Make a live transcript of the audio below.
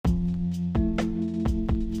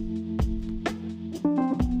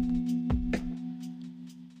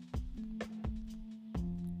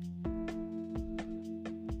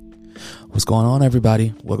What's going on,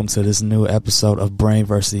 everybody? Welcome to this new episode of Brain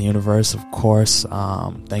vs. the Universe. Of course,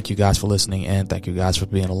 thank you guys for listening in. Thank you guys for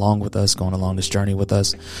being along with us, going along this journey with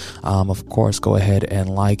us. Of course, go ahead and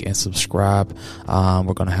like and subscribe.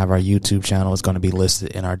 We're going to have our YouTube channel. It's going to be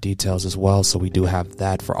listed in our details as well. So we do have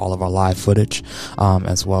that for all of our live footage,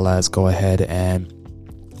 as well as go ahead and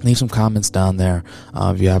leave some comments down there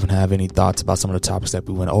if you haven't have any thoughts about some of the topics that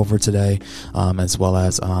we went over today, as well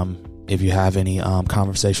as if you have any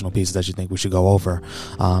conversational pieces that you think we should go over,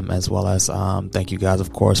 as well as thank you guys,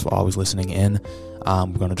 of course, for always listening in. We're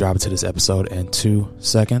going to drop into this episode in 2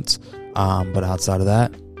 seconds, but outside of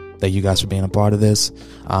that, thank you guys for being a part of this.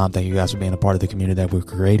 Thank you guys for being a part of the community that we're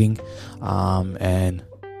creating, and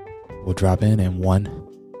we'll drop in 1,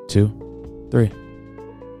 2, 3.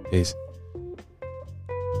 Peace.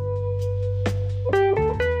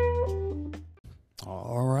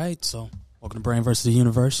 All right, so welcome to Brain vs. the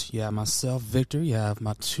Universe. You have myself, Victor. You have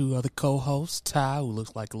my 2 other co-hosts, Ty, who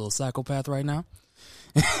looks like a little psychopath right now.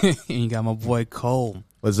 And you got my boy, Cole.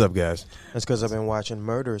 What's up, guys? That's because I've been watching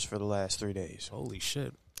Murders for the last 3 days. Holy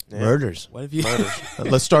shit. Yeah. Murders. What have you...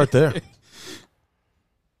 Let's start there.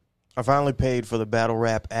 I finally paid for the Battle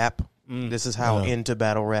Rap app. This is how into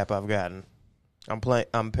Battle Rap I've gotten. I'm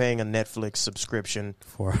paying a Netflix subscription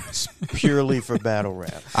purely for Battle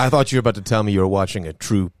Rap. I thought you were about to tell me you were watching a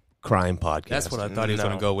true crime podcast. That's what I thought he was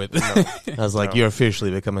going to go with. I was like, you're officially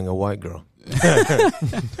becoming a white girl.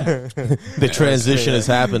 The transition has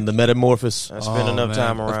happened, the metamorphosis. I spend enough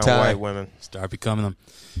time around white women. Start becoming them.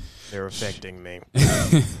 They're affecting me.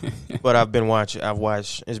 But I've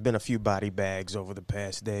watched, there's been a few body bags over the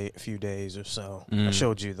past few days or so. I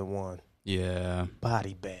showed you the one. Yeah.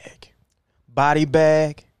 Body bag. Body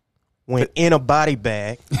bag went in a body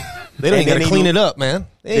bag. They ain't got to clean it up, man.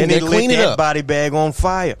 They ain't Then he got to lit clean it that up. body bag on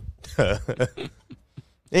fire.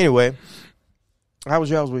 Anyway, how was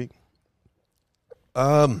y'all's week?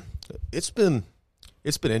 It's been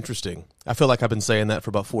interesting. I feel like I've been saying that for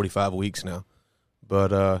about 45 weeks now.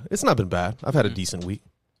 But it's not been bad. I've had a decent week,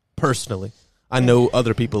 personally. I know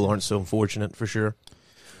other people aren't so fortunate, for sure.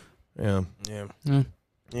 Yeah.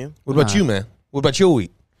 What about you, man? What about your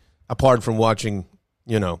week? Apart from watching,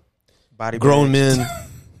 Body grown bags. men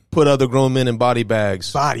put other grown men in body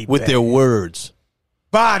bags with their words.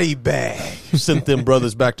 Body bag. Sent them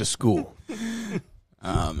brothers back to school.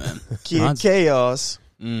 Oh, man. Kid Chaos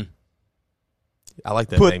I like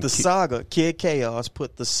that put name. the saga. Kid Chaos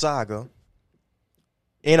put the saga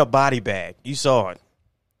in a body bag. You saw it.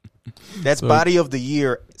 That's body of the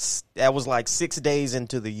year. That was like 6 days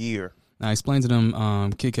into the year. Now, explain to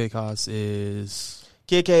them, Kid Chaos is...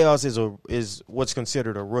 Kid Chaos is what's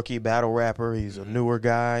considered a rookie battle rapper. He's a newer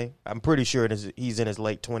guy. I'm pretty sure he's in his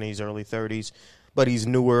late 20s, early 30s, but he's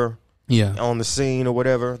newer on the scene or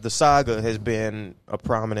whatever. The Saga has been a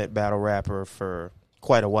prominent battle rapper for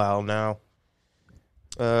quite a while now.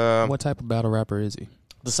 What type of battle rapper is he?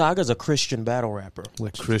 The Saga's a Christian battle rapper.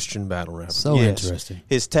 Christian battle rapper. So interesting.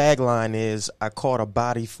 His tagline is, "I caught a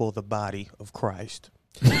body for the body of Christ."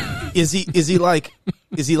 Is he like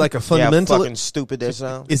a fundamentalist? Yeah, fucking stupid that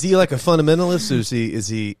sounds. Is he like a fundamentalist, or is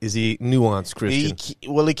he nuanced Christian?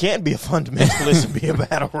 He can't be a fundamentalist and be a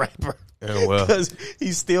battle rapper. Oh, well. Because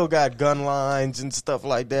he's still got gun lines and stuff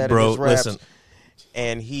like that. Bro, in his raps. listen.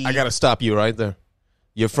 And I got to stop you right there.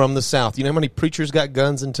 You're from the South. You know how many preachers got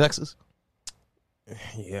guns in Texas?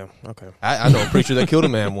 Yeah, okay. I know a preacher that killed a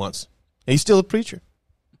man once. And he's still a preacher.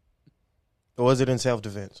 Or was it in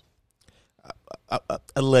self-defense?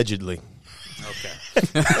 Allegedly. Okay.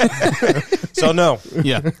 So no.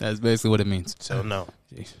 Yeah, that's basically what it means. So no.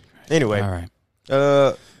 Jeez. Anyway. All right.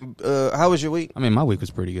 How was your week? I mean, my week was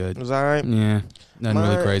pretty good. It was all right? Yeah, nothing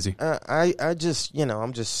really crazy. I just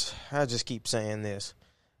keep saying this.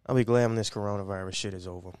 I'll be glad when this coronavirus shit is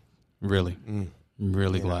over. Really,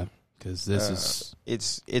 really glad, because this is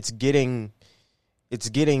it's getting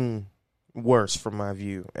worse from my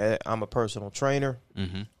view. I'm a personal trainer.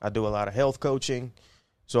 Mm-hmm. I do a lot of health coaching,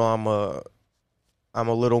 so I'm a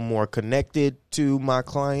little more connected to my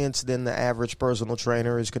clients than the average personal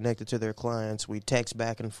trainer is connected to their clients. We text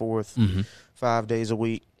back and forth 5 days a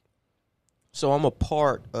week. So I'm a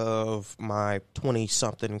part of my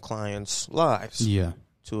 20-something clients' lives. Yeah.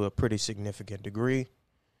 To a pretty significant degree.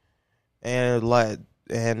 And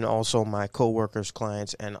also my coworkers,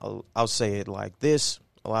 clients, and I'll say it like this,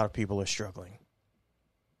 a lot of people are struggling.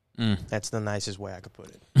 That's the nicest way I could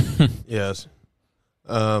put it. Yes.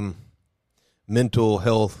 Mental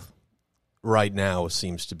health right now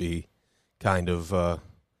seems to be kind of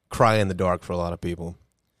cry in the dark for a lot of people.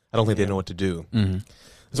 I don't think they know what to do. Mm-hmm.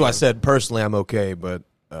 That's why I said personally I'm okay, but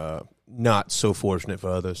not so fortunate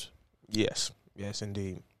for others. Yes. Yes,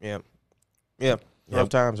 indeed. Yeah. Yeah, rough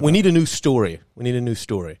times. We need a new story. We need a new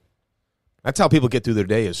story. That's how people get through their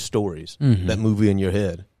day, is stories. That movie in your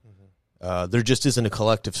head. There just isn't a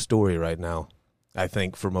collective story right now, I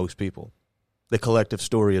think, for most people. The collective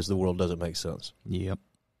story is the world doesn't make sense. Yep.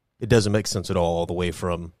 It doesn't make sense at all the way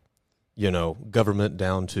from, government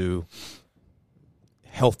down to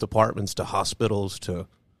health departments to hospitals to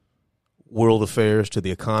world affairs to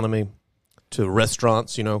the economy to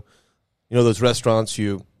restaurants, those restaurants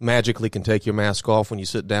you magically can take your mask off when you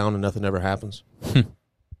sit down and nothing ever happens.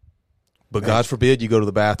 But God forbid you go to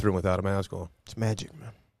the bathroom without a mask on. It's magic,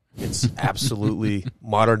 man. It's absolutely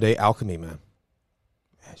modern day alchemy, man.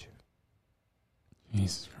 Magic.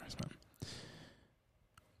 Jesus Christ, man.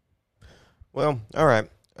 Well, all right.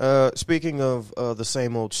 Speaking of the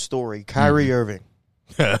same old story, Kyrie Irving.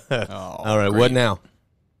 All right, what now?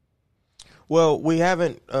 Well, we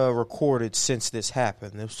haven't recorded since this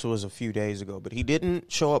happened. This was a few days ago, but he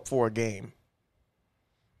didn't show up for a game.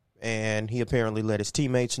 And he apparently let his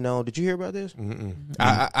teammates know. Did you hear about this?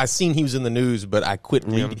 I seen he was in the news, but I quit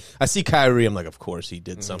reading. I see Kyrie. I'm like, of course he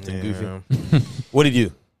did something goofy. What did he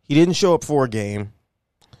do? He didn't show up for a game.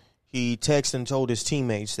 He texted and told his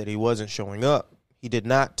teammates that he wasn't showing up. He did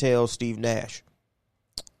not tell Steve Nash.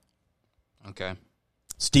 Okay.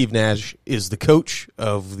 Steve Nash is the coach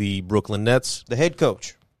of the Brooklyn Nets. The head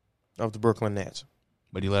coach of the Brooklyn Nets.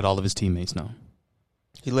 But he let all of his teammates know.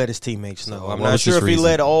 He let his teamates know. I'm what not was sure his if he reason?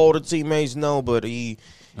 let all the teammates know, but he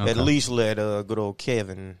at Okay. least let good old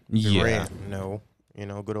Kevin Yeah. Durant know.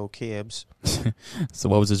 Good old Kebs. So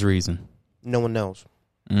what was his reason? No one knows.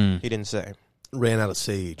 He didn't say. Ran out of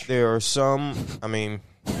sage. There are some,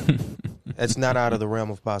 that's not out of the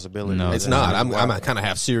realm of possibility. No, It's that's not. I'm kind of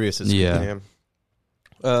half serious. Yeah.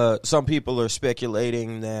 Some people are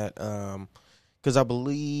speculating that, because I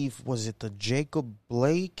believe, was it the Jacob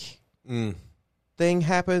Blake thing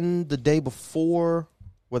happened the day before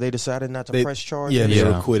where they decided not to press charges? Yeah, they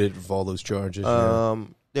Yeah. were acquitted of all those charges.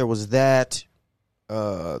 There was that.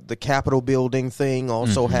 The Capitol building thing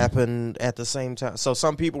also happened at the same time. So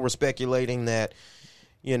some people were speculating that,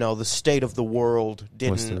 the state of the world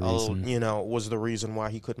Was the reason. was the reason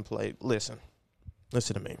why he couldn't play. Listen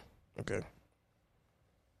to me, okay?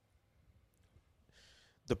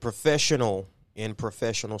 The professional in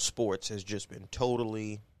professional sports has just been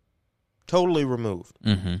totally removed.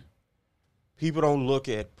 Mm-hmm. People don't look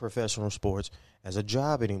at professional sports as a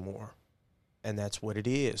job anymore, and that's what it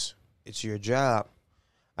is. It's your job.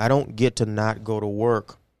 I don't get to not go to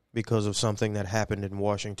work because of something that happened in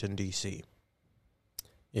Washington, D.C.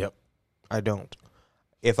 Yep. I don't.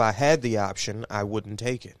 If I had the option, I wouldn't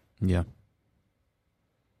take it. Yeah.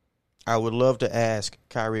 I would love to ask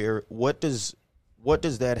Kyrie, what does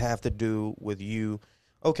that have to do with you?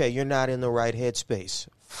 Okay, you're not in the right headspace.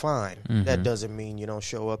 Fine. That doesn't mean you don't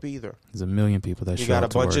show up either. There's a million people that You show got a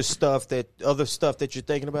up to bunch work. of other stuff that you're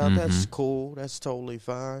thinking about. That's cool. That's totally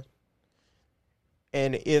fine.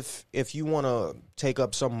 And if you want to take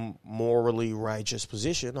up some morally righteous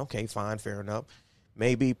position, okay, fine, fair enough.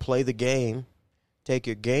 Maybe play the game, take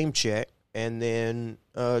your game check, and then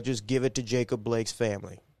just give it to Jacob Blake's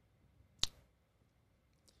family.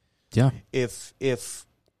 Yeah. If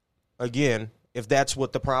that's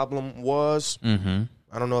what the problem was, Mm-hmm.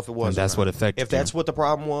 I don't know if it was. And that's or not. what affected If that's you. what the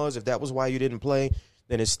problem was, if that was why you didn't play,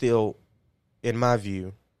 then it's still, in my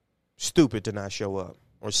view, stupid to not show up,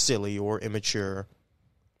 or silly, or immature,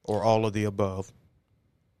 or all of the above.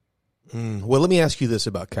 Well, let me ask you this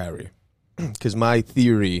about Kyrie, because my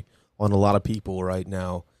theory on a lot of people right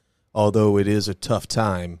now, although it is a tough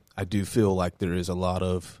time, I do feel like there is a lot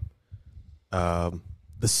of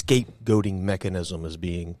the scapegoating mechanism is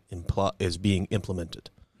being implemented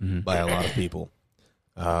by a lot of people.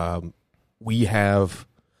 There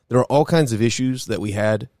are all kinds of issues that we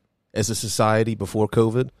had as a society before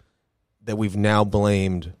COVID that we've now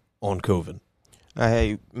blamed on COVID.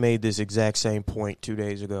 I made this exact same point 2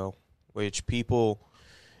 days ago, which people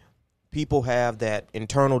have that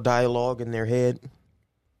internal dialogue in their head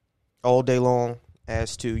all day long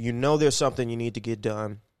as to, there's something you need to get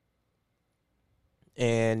done,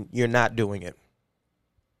 and you're not doing it.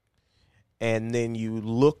 And then you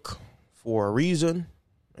look for a reason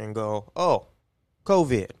and go, oh,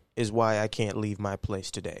 COVID is why I can't leave my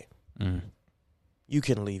place today. You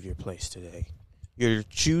can leave your place today. You're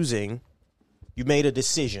choosing. You made a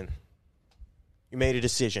decision.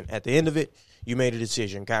 At the end of it, you made a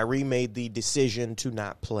decision. Kyrie made the decision to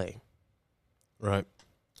not play. Right.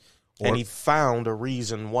 And he found a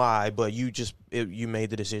reason why, but you made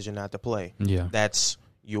the decision not to play. Yeah. That's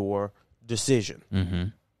your decision. Mm-hmm.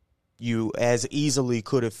 You as easily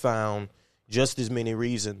could have found just as many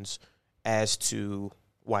reasons as to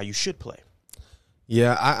why you should play.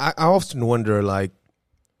 Yeah, I often wonder, like,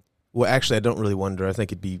 well, actually, I don't really wonder. I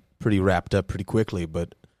think it'd be pretty wrapped up pretty quickly,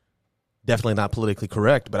 but definitely not politically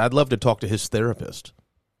correct. But I'd love to talk to his therapist,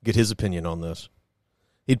 get his opinion on this.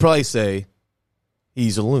 He'd probably say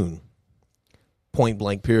he's a loon, point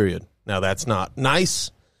blank, period. Now, that's not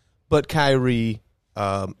nice, but Kyrie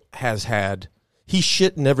has had, he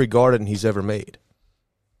shit in every garden he's ever made.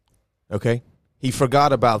 Okay? He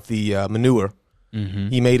forgot about the manure. Mm-hmm.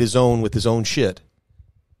 He made his own with his own shit.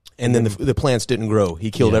 And then the plants didn't grow.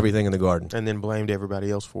 He killed everything in the garden. And then blamed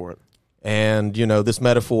everybody else for it. And, you know, this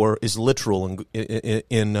metaphor is literal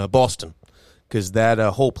in Boston because that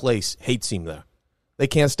whole place hates him there. They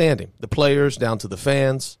can't stand him. The players down to the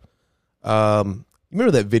fans.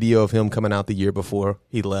 Remember that video of him coming out the year before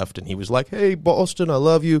he left and he was like, hey, Boston, I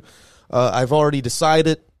love you. I've already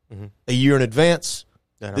decided a year in advance.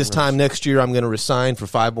 This time next year I'm going to resign for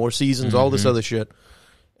 5 more seasons, all this other shit.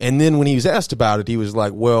 And then when he was asked about it, he was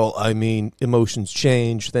like, well, I mean, emotions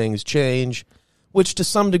change, things change, which to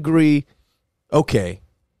some degree, okay.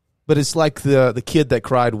 But it's like the kid that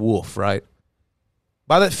cried wolf, right?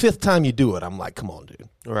 By that 5th time you do it, I'm like, come on, dude.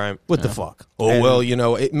 Right. What the fuck? Oh, well, you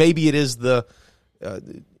know, maybe it is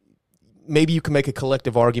maybe you can make a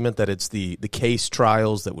collective argument that it's the case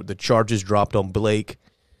trials, that the charges dropped on Blake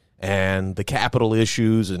and the capital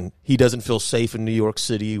issues, and he doesn't feel safe in New York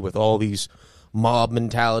City with all these mob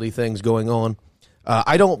mentality things going on.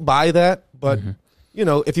 I don't buy that, but, you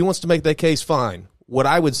know, if he wants to make that case, fine. What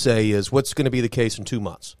I would say is what's going to be the case in 2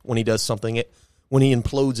 months when he does something, when he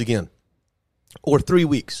implodes again, or 3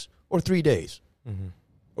 weeks, or 3 days. Are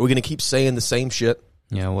we going to keep saying the same shit?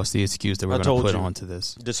 Yeah, what's the excuse that we're going to put onto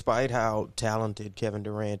this? Despite how talented Kevin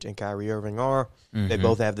Durant and Kyrie Irving are, they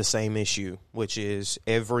both have the same issue, which is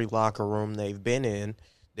every locker room they've been in,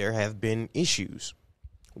 there have been issues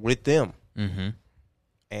with them. And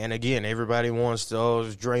again, everybody wants to, oh, it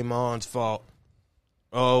was Draymond's fault.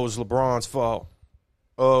 Oh, it was LeBron's fault.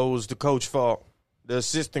 Oh, it was the coach's fault. The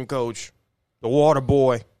assistant coach. The water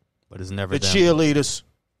boy. But it's never the cheerleaders.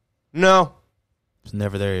 No. It's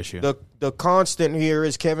never their issue. The constant here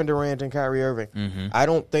is Kevin Durant and Kyrie Irving. I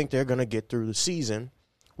don't think they're going to get through the season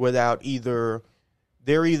without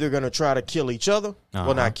they're either going to try to kill each other.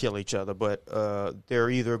 Well, not kill each other, but they're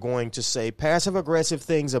either going to say passive-aggressive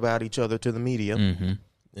things about each other to the media,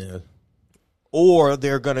 yeah, or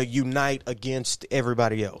they're going to unite against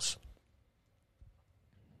everybody else.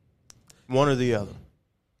 One or the other.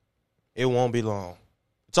 It won't be long.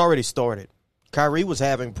 It's already started. Kyrie was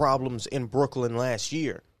having problems in Brooklyn last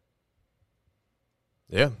year.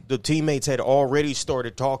 Yeah. The teammates had already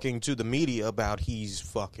started talking to the media about he's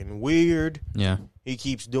fucking weird. Yeah. He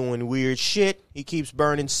keeps doing weird shit. He keeps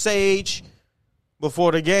burning sage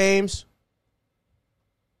before the games.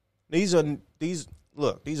 These are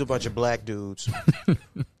a bunch of black dudes.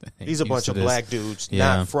 These are a bunch of black dudes,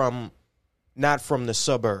 not from the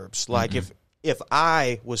suburbs. Like if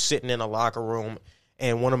I was sitting in a locker room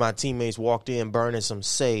and one of my teammates walked in burning some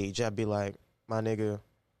sage, I'd be like, my nigga,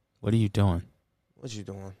 what are you doing? What you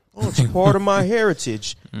doing? Oh, it's part of my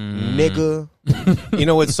heritage, nigga. You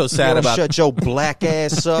know what's so sad about shut your black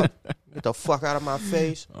ass up. Get the fuck out of my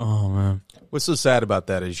face. Oh, man. What's so sad about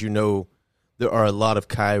that is, you know, there are a lot of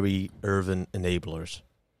Kyrie Irving enablers.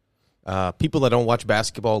 People that don't watch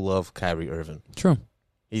basketball love Kyrie Irving. True.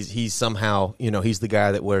 He's somehow, you know, he's the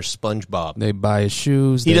guy that wears SpongeBob. They buy his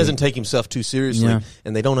shoes. He doesn't take himself too seriously,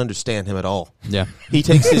 and they don't understand him at all. Yeah. He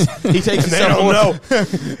takes himself. They don't know.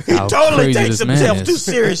 He totally takes himself too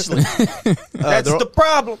seriously. That's the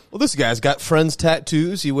problem. Well, this guy's got friends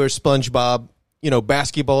tattoos. He wears SpongeBob, you know,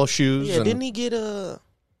 basketball shoes. Yeah, didn't he get a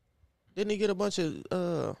bunch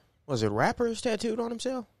of was it rappers tattooed on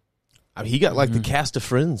himself? I mean, he got like the cast of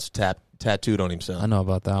Friends tattooed on himself. I know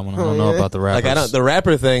about that one. I don't know about the rappers. Like the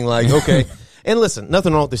rapper thing. Like, okay, and listen,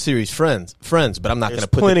 nothing wrong with the series Friends, but I'm not going to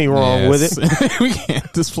put plenty wrong with it. We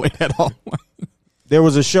can't display that all. There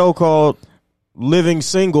was a show called Living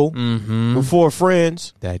Single before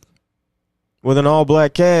Friends with an all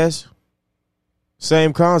black cast.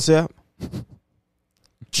 Same concept.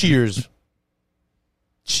 Cheers.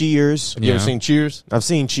 Cheers. You ever seen Cheers? I've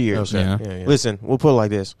seen Cheers. Okay. Yeah. Listen, we'll put it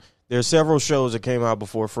like this. There are several shows that came out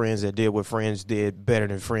before Friends that did what Friends did better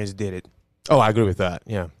than Friends did it. Oh, I agree with that.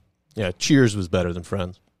 Yeah. Yeah, Cheers was better than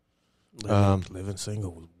Friends. Living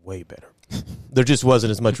Single was way better. There just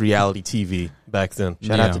wasn't as much reality TV back then.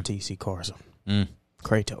 Shout out to T.C. Carson.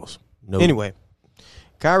 Kratos. No. Anyway,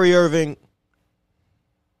 Kyrie Irving.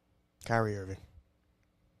 Yeah.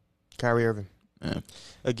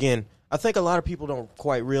 Again, I think a lot of people don't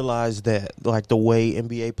quite realize that, like, the way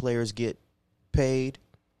NBA players get paid,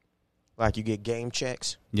 like, you get game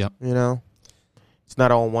checks. Yep. You know? It's not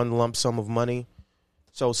all one lump sum of money.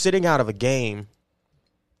 So sitting out of a game,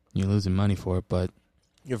 You're losing money for it, but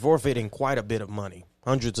you're forfeiting quite a bit of money,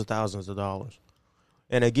 hundreds of thousands of dollars.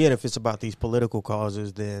 And again, if it's about these political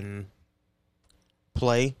causes, then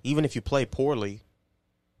play. Even if you play poorly,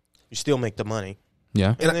 you still make the money.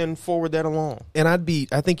 yeah. And then forward that along. And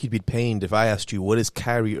I think you'd be pained if I asked you, what is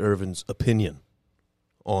Kyrie Irving's opinion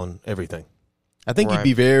on everything? I think you'd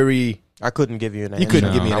be very... I couldn't give you an answer. You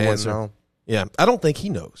couldn't give me I an wouldn't answer. know. Yeah, I don't think he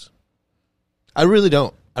knows. I really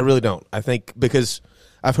don't. I think because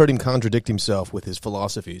I've heard him contradict himself with his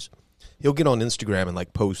philosophies. He'll get on Instagram and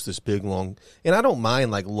like post this big long, and I don't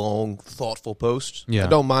mind like long, thoughtful posts. Yeah. I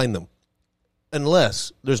don't mind them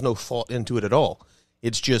unless there's no thought into it at all.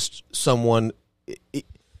 It's just someone.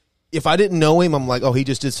 If I didn't know him, I'm like, oh, he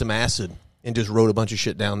just did some acid and just wrote a bunch of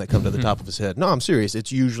shit down that come to the top of his head. No, I'm serious.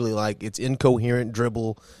 It's usually like it's incoherent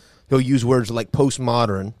dribble. He'll use words like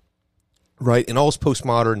postmodern, right? And all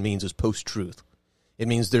postmodern means is post-truth. It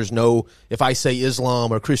means there's no, if I say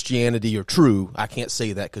Islam or Christianity are true, I can't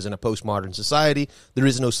say that because in a postmodern society, there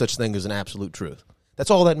is no such thing as an absolute truth. That's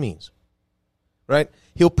all that means, right?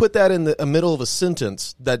 He'll put that in the middle of a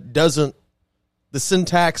sentence that doesn't, the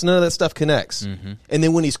syntax, none of that stuff connects. Mm-hmm. And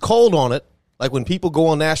then when he's called on it, like when people go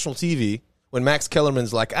on national TV, when Max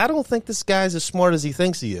Kellerman's like, I don't think this guy's as smart as he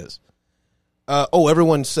thinks he is.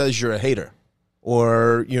 Everyone says you're a hater,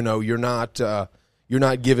 or you're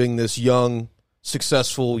not giving this young,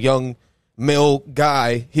 successful young male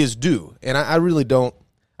guy his due. And I really don't.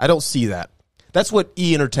 I don't see that. That's what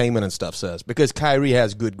E! Entertainment and stuff says, because Kyrie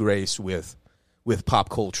has good grace with pop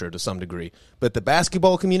culture to some degree. But the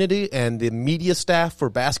basketball community and the media staff for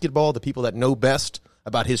basketball, the people that know best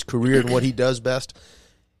about his career and what he does best,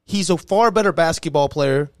 he's a far better basketball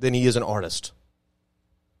player than he is an artist.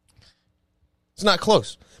 It's not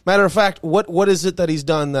close. Matter of fact, what is it that he's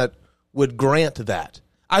done that would grant that?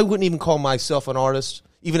 I wouldn't even call myself an artist,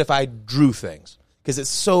 even if I drew things, because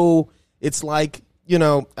it's like,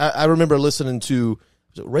 I remember listening to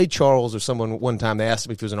Ray Charles or someone one time. They asked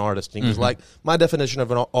him if he was an artist, and he was like, my definition of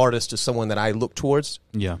an artist is someone that I look towards.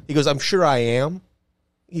 Yeah. He goes, I'm sure I am.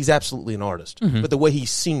 He's absolutely an artist. But the way he's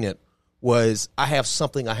seen it was, I have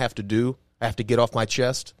something I have to do. I have to get off my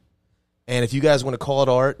chest. And if you guys want to call it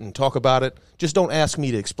art and talk about it, just don't ask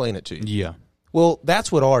me to explain it to you. Yeah. Well,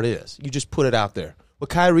 that's what art is. You just put it out there.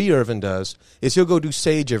 What Kyrie Irving does is he'll go do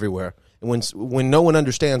Sage everywhere. And when no one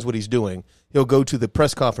understands what he's doing, he'll go to the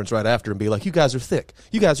press conference right after and be like, you guys are thick.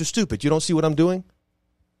 You guys are stupid. You don't see what I'm doing?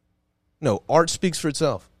 No, art speaks for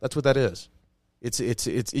itself. That's what that is. It's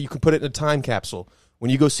you can put it in a time capsule.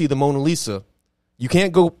 When you go see the Mona Lisa, you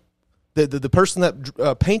can't go, the person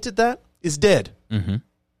that painted that is dead. Mm-hmm.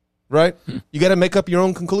 Right? You got to make up your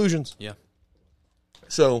own conclusions. Yeah.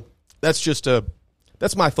 So that's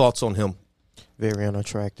that's my thoughts on him. Very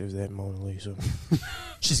unattractive, that Mona Lisa.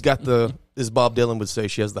 She's got as Bob Dylan would say,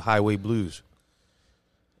 she has the highway blues.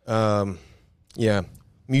 Yeah.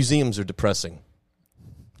 Museums are depressing.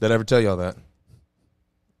 Did I ever tell y'all that?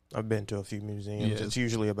 I've been to a few museums. Yes. It's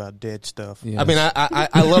usually about dead stuff. Yes. I mean,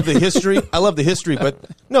 I love the history. I love the history, but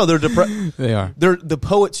no, they're They are. the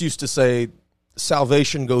poets used to say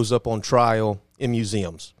salvation goes up on trial in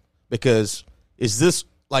museums, because is this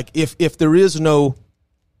like if there is no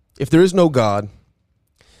God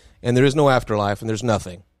and there is no afterlife and there's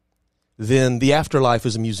nothing, then the afterlife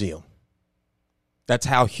is a museum. That's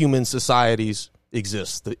how human societies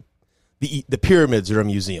exist. The pyramids are a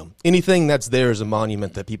museum. Anything that's there is a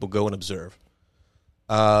monument that people go and observe.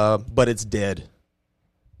 But it's dead.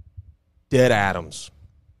 Dead atoms.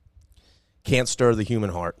 Can't stir the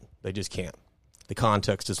human heart. They just can't. The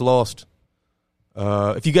context is lost.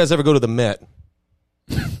 If you guys ever go to the Met,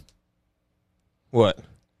 what?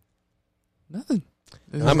 Nothing.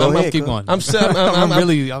 I'm keep going. I'm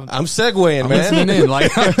segueing, I'm man. listening in.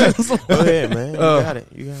 Like, Go ahead, man. You got it.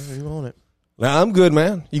 You own it. Nah, I'm good,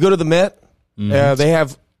 man. You go to the Met, they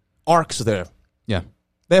have arcs there. yeah.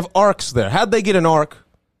 They have arcs there. How'd they get an arc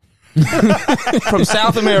from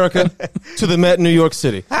South America to the Met in New York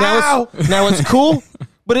City? Now it's cool,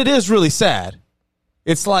 but it is really sad.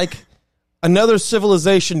 It's like another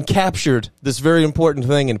civilization captured this very important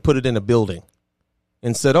thing and put it in a building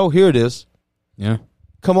and said, oh, here it is. Yeah.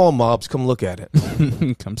 Come on, mobs, come look at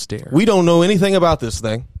it. Come stare. We don't know anything about this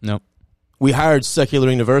thing. Nope. We hired secular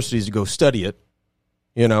universities to go study it.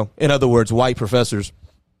 In other words, white professors.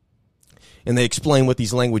 And they explain what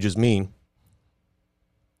these languages mean.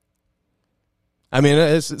 I mean,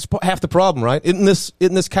 it's half the problem, right? Isn't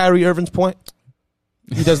this Kyrie Irving's point?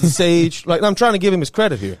 He does the Sage. Like, I'm trying to give him his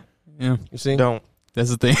credit here. Yeah. You see? Don't. That's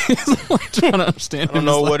the thing. I'm trying to understand. I don't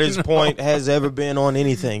know what his point has ever been on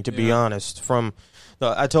anything, to be honest. From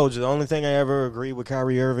No, I told you the only thing I ever agreed with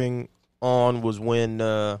Kyrie Irving on was when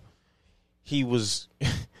he was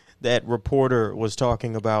that reporter was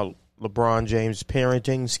talking about LeBron James'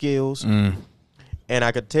 parenting skills, and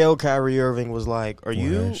I could tell Kyrie Irving was like, "Are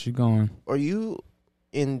Where's she going? Are you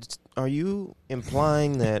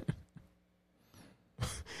implying that?"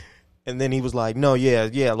 And then he was like, "No, yeah,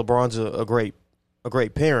 LeBron's a great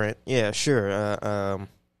parent. Yeah, sure.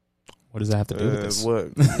 What does that have to do with this?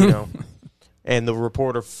 What And the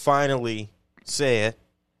reporter finally said,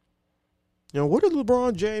 what did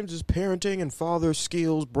LeBron James's parenting and father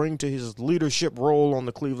skills bring to his leadership role on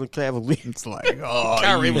the Cleveland Cavaliers? It's like, oh,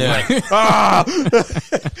 Kyrie was like, I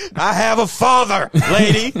have a father,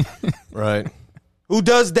 lady, Right. who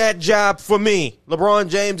does that job for me. LeBron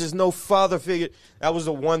James is no father figure. That was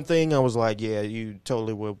the one thing I was like, yeah, you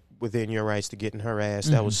totally were within your rights to get in her ass.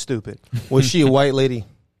 That was stupid. Was she a white lady?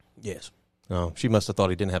 Yes. Oh, she must have thought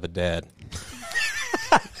he didn't have a dad.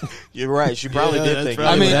 You're right. She probably did that's think.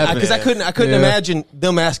 right. I mean, happened. because I couldn't Yeah. imagine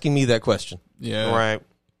them asking me that question. Yeah. Right.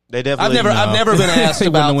 They definitely. I've never been asked They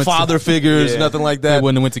wouldn't have about went to- father figures, Yeah. nothing like They that.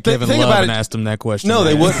 wouldn't have went to Kevin Think Love about and it. asked him that question. No,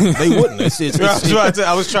 they right? wouldn't. They wouldn't.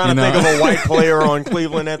 I was trying to You think know. of a white player on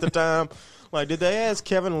Cleveland at the time. Like, did they ask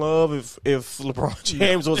Kevin Love if LeBron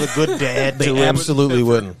James was a good dad to They him? absolutely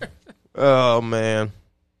wouldn't. Oh man,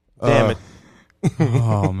 damn it,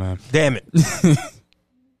 Oh, man. damn it.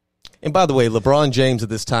 And by the way, LeBron James at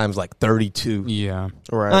this time is like 32. Yeah.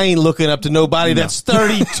 Right. I ain't looking up to nobody that's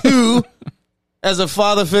 32 as a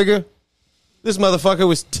father figure. This motherfucker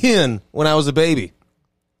was 10 when I was a baby.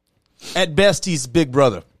 At best, he's big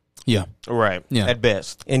brother. Yeah. Right. Yeah. At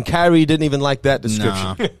best. And Kyrie didn't even like that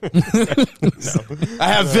description. Nah. I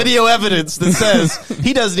have video evidence that says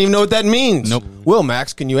he doesn't even know what that means. Nope. Well,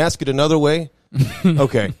 Max, can you ask it another way?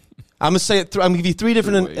 Okay. I'm going to say it. I'm going to give you three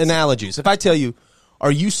different ways. analogies. If I tell you,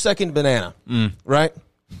 are you second banana? Right?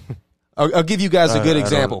 I'll give you guys a good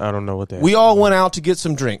example. I don't know what that. We all went out to get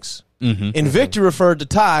some drinks. And Victor referred to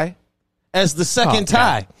Ty as the second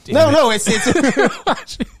Ty. No, it's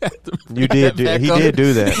You did. He did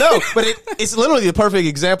do that. no, but it's literally the perfect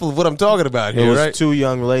example of what I'm talking about It here, was right? two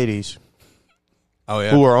young ladies Oh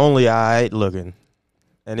yeah. who were only alright looking,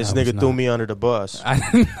 and this I was nigga threw not. me under the bus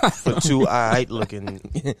for two alright looking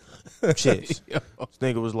chicks. This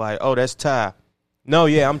nigga was like, "Oh, that's Ty." No,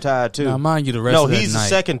 yeah, I'm tired too. Now, mind you, the rest No, of that he's the night,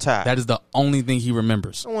 second Ty. That is the only thing he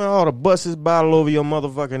remembers. I want all the buses bottle over your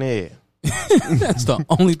motherfucking head. That's the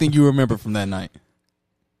only thing you remember from that night.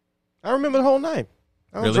 I remember the whole night.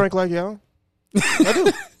 I don't Really? drink like y'all. I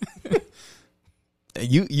do.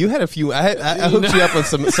 You had a few. I hooked you up on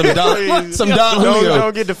some Don Julio.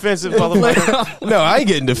 Don't get defensive, motherfucker. No, I ain't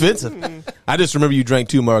getting defensive. I just remember you drank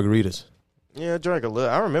 2 margaritas. Yeah, I drank a little.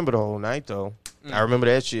 I remember the whole night though. I remember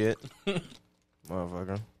that shit,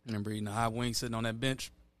 motherfucker. Remember eating a hot wing sitting on that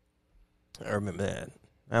bench? I remember that.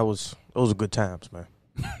 Those were good times, man.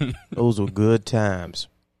 Those were good times.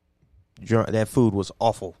 That food was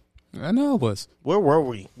awful. I know it was. Where were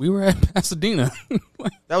we? We were at Pasadena.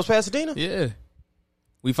 That was Pasadena? Yeah.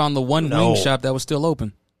 We found the one No. wing shop that was still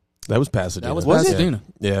open. That was Pasadena. That was Was it? Pasadena.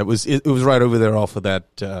 Yeah, it was. It was right over there off of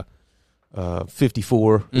that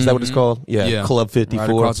 54. Is that what it's called? Yeah, Yeah. Club 54.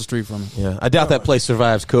 Right across the street from it. Yeah, I doubt that place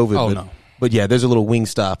survives COVID. Oh, but, no. But yeah, there's a little wing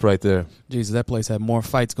stop right there. Jesus, that place had more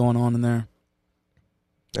fights going on in there.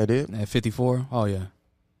 I did. At 54? Oh, yeah.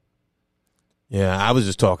 Yeah, I was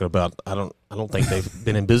just talking about. I don't think they've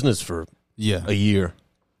been in business for Yeah. a year.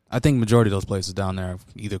 I think majority of those places down there have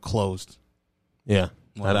either closed. Yeah,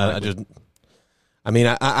 Well, I just. I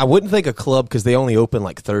mean, I wouldn't think a club because they only open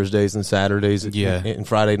like Thursdays and Saturdays, Yeah. and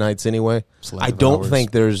Friday nights anyway. Selective I don't hours.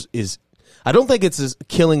 think I don't think it's as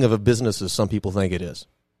killing of a business as some people think it is.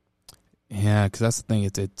 Yeah, because that's the thing.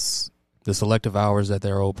 It's the selective hours that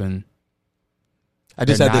they're open. I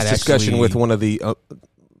just They're had this not discussion actually- with one of the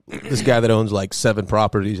this guy that owns like 7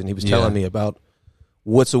 properties, and he was telling me about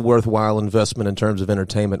what's a worthwhile investment in terms of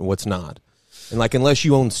entertainment and what's not. And like, unless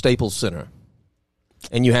you own Staples Center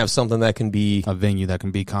and you have something that can be A venue that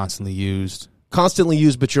can be constantly used. constantly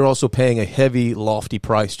used, but you're also paying a heavy, lofty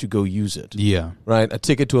price to go use it. Yeah. Right? A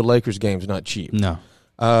ticket to a Lakers game is not cheap. No.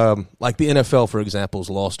 Like the NFL, for example, has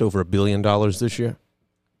lost over $1 billion this year.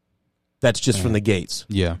 That's just from the gates.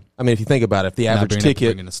 Yeah. I mean, if you think about it, if the Not average bringing up- ticket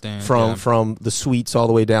bringing the stand, from the suites all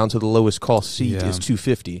the way down to the lowest cost seat Yeah. is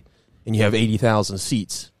 $250, and you have 80,000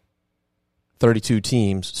 seats, 32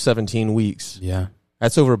 teams, 17 weeks. Yeah.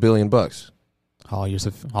 That's over $1 billion. All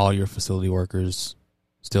your facility workers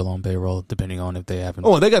still on payroll, depending on if they haven't.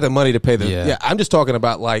 Oh, they got the money to pay the. Yeah. Yeah, I'm just talking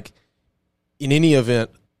about like in any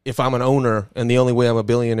event. If I'm an owner and the only way I'm a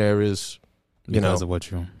billionaire is, because of what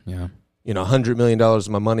you. Yeah. $100 million of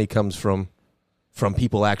my money comes from, from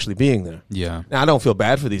people actually being there. Yeah. Now, I don't feel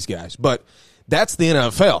bad for these guys, but that's the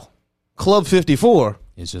NFL. Club 54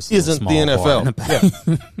 It's just isn't the NFL.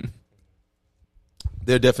 Yeah.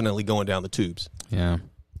 They're definitely going down the tubes. Yeah.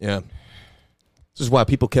 Yeah. This is why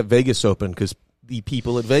people kept Vegas open, because the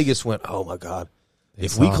people at Vegas went, oh, my God.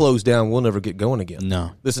 If we close down, we'll never get going again.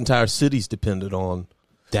 No. This entire city's dependent on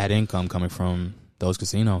That income coming from those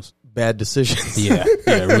casinos. bad decisions. Yeah.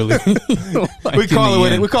 Yeah, really. Like we call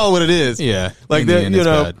it what it is. Yeah. Like, in the end, it's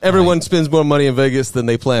bad. everyone Like, spends more money in Vegas than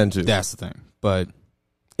they plan to. that's the thing. But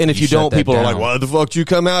And if you you shut don't, that people are down. like, why the fuck did you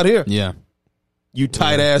come out here? yeah. You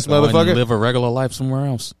tight-ass Go and motherfucker. live a regular life somewhere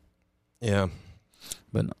else. Yeah.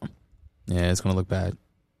 But no. Yeah, it's going to look bad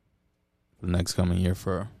for the next coming year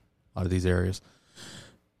for a lot of these areas.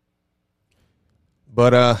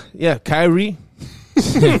 But, yeah, Kyrie.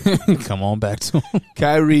 Come on back to him.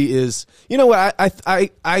 Kyrie is, you know what?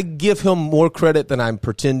 I give him more credit than I'm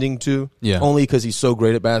pretending to. Yeah. Only because he's so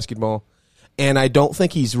great at basketball, and I don't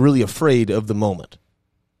think he's really afraid of the moment.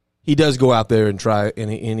 He does go out there and try, and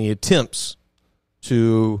he attempts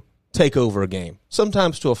to take over a game,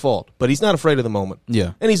 sometimes to a fault, but he's not afraid of the moment.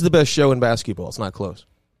 Yeah. And he's the best show in basketball. It's not close.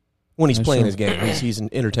 When he's That's playing true. his game, he's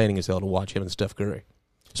entertaining as hell to watch him and Steph Curry.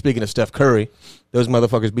 Speaking of Steph Curry, those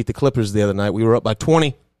motherfuckers beat the Clippers the other night. We were up by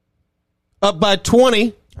 20. Up by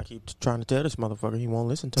 20. I keep trying to tell this motherfucker he won't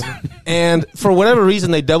listen to me. And for whatever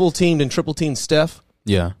reason, they double-teamed and triple-teamed Steph.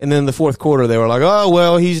 Yeah. And then in the fourth quarter, they were like, oh,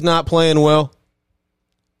 well, he's not playing well.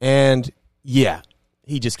 And, yeah,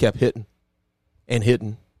 he just kept hitting and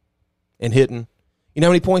hitting and hitting. You know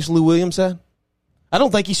how many points Lou Williams had? I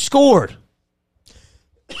don't think he scored.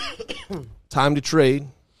 Time to trade.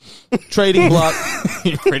 Trading block.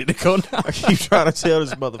 You ready to go now? I keep trying to tell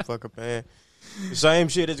this motherfucker, man. The same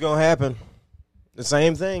shit is going to happen. The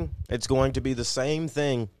same thing. It's going to be the same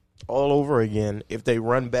thing all over again if they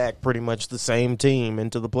run back pretty much the same team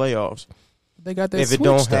into the playoffs. They got that If it switch,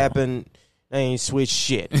 don't though. happen, they ain't switch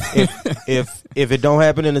shit. If it don't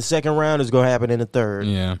happen in the second round, it's going to happen in the third.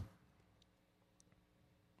 Yeah.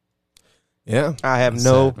 Yeah. I have That's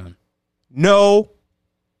no sad, man.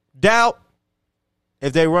 doubt.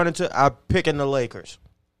 If they run into, I'm picking the Lakers.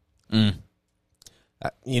 Mm.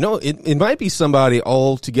 You know, it might be somebody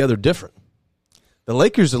altogether different. The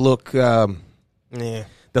Lakers look, Yeah.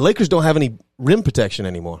 the Lakers don't have any rim protection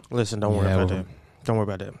anymore. Listen, don't worry Yeah, about well- that. Don't worry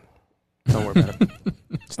about that. Don't worry about it.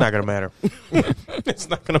 It's not going to matter. It's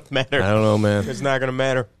not going to I matter. don't know, man. It's not going to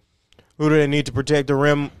matter. Who do they need to protect the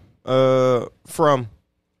rim from?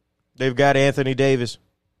 They've got Anthony Davis.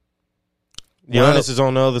 Well- Giannis is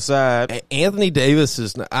on the other side. Anthony Davis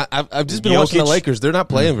is. I've just been watching the Jokic. Lakers. They're not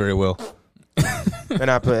playing very well.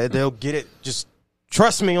 And they'll get it. Just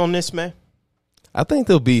trust me on this, man. I think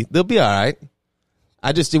they'll be all right.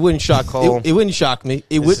 It wouldn't shock Cole. it wouldn't shock me.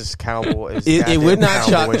 It This would is Cowboys. it would not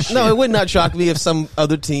Cowboy shock. shit. No, it would not shock me if some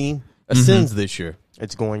other team ascends this year.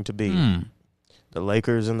 It's going to be Mm. the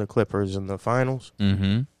Lakers and the Clippers in the finals.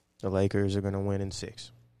 Mm-hmm. The Lakers are going to win in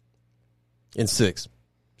 6. In 6.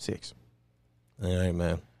 6. All right,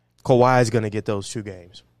 man. Kawhi's going to get those 2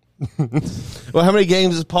 games. Well, how many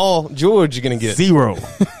games is Paul George going to get? 0.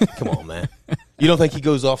 Come on, man. You don't think he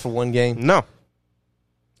goes off for one game? No.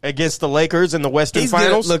 Against the Lakers in the Western He's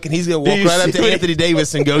Finals? gonna, look, and he's going to Do walk you right up see- to Anthony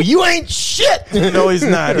Davis and go, "You ain't shit." No, he's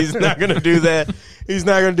not. He's not going to do that. He's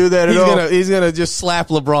not going to do that at all. He's gonna just slap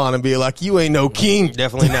LeBron and be like, "You ain't no king."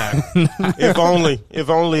 Definitely not. If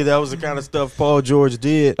only that was the kind of stuff Paul George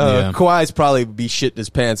did. Yeah. Kawhi's probably be shitting his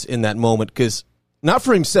pants in that moment because not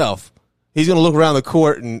for himself. He's going to look around the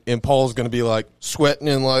court and Paul's going to be like sweating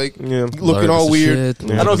and like Yeah. looking Nervous all as weird. shit,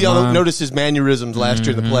 I don't know if losing y'all his mind. noticed his mannerisms last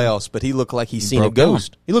year in the playoffs, but he looked like he's seen a broke down.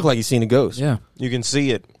 ghost. He looked like he's seen a ghost. Yeah. You can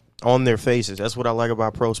see it on their faces. That's what I like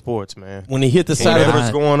about pro sports, man. When he hit the side of the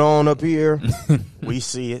Whatever's going on up here, we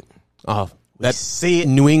see it. that See it.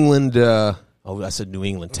 New England. I said New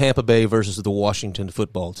England. Tampa Bay versus the Washington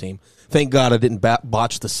football team. Thank God I didn't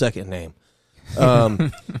botch the second name.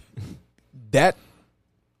 That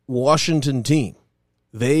Washington team,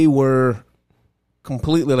 they were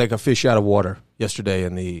completely like a fish out of water yesterday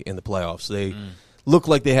in the playoffs. They looked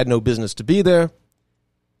like they had no business to be there,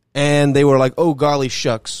 and they were like, "Oh golly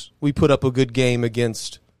shucks, we put up a good game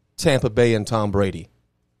against Tampa Bay and Tom Brady."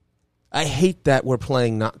 I hate that we're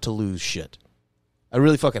playing not to lose shit. I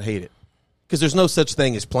really fucking hate it. Because there's no such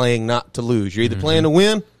thing as playing not to lose. You're either playing to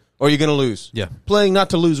win or you're going to lose. Yeah. Playing not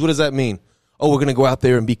to lose, what does that mean? Oh, we're going to go out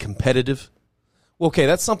there and be competitive? Well, okay,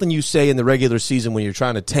 that's something you say in the regular season when you're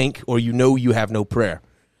trying to tank or you know you have no prayer.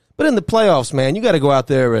 But in the playoffs, man, you got to go out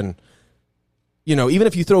there and, you know, even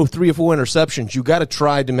if you throw 3 or 4 interceptions, you got to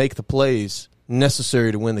try to make the plays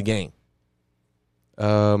necessary to win the game.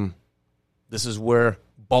 This is where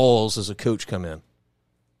balls as a coach come in.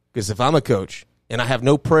 Because if I'm a coach and I have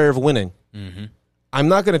no prayer of winning, I'm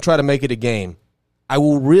not going to try to make it a game. I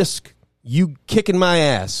will risk you kicking my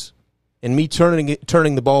ass and me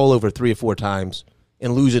turning the ball over 3 or 4 times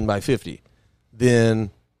and losing by 50.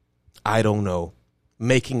 Then, I don't know,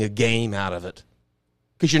 making a game out of it.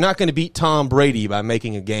 Because you're not going to beat Tom Brady by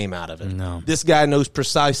making a game out of it. No. This guy knows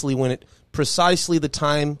precisely the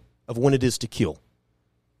time of when it is to kill.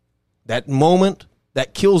 That moment,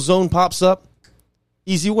 that kill zone pops up,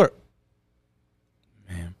 easy work.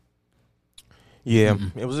 Man. Yeah,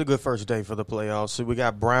 it was a good first day for the playoffs. So we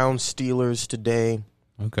got Browns, Steelers today.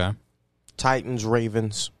 Okay. Titans,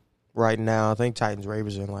 Ravens right now. I think Titans,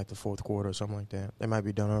 Ravens are in like the fourth quarter or something like that. They might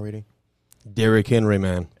be done already. Derrick Henry,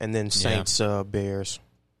 man. And then Saints, Bears.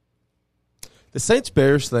 The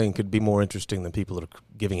Saints-Bears thing could be more interesting than people are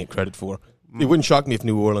giving it credit for. It wouldn't shock me if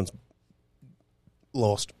New Orleans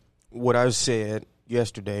lost. What I said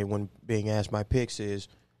yesterday when being asked my picks is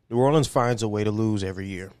New Orleans finds a way to lose every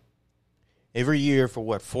year. Every year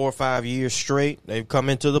for, 4 or 5 years straight, they've come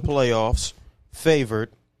into the playoffs favored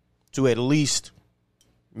to at least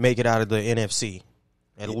make it out of the NFC,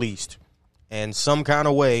 at least. And some kind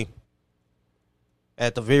of way,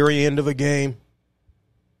 at the very end of a game,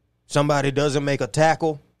 somebody doesn't make a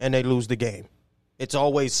tackle and they lose the game. It's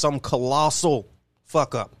always some colossal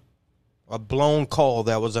fuck up. A blown call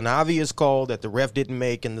that was an obvious call that the ref didn't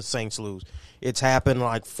make and the Saints lose. It's happened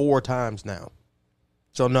like 4 times now.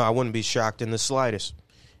 So, no, I wouldn't be shocked in the slightest.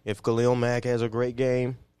 If Khalil Mack has a great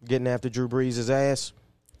game getting after Drew Brees' ass.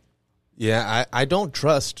 Yeah, I don't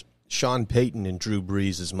trust Sean Payton and Drew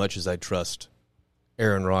Brees as much as I trust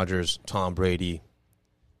Aaron Rodgers, Tom Brady,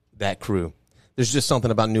 that crew. There's just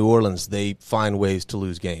something about New Orleans. They find ways to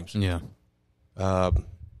lose games. Yeah.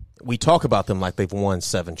 We talk about them like they've won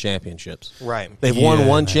 7 championships. Right. They've won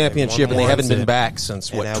 1 championship, and they haven't been back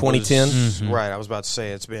since, 2010? Right. I was about to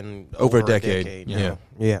say it's been over a decade. Now.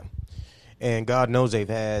 Yeah. And God knows they've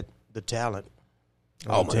had the talent.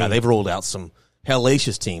 Oh, my God. They've rolled out some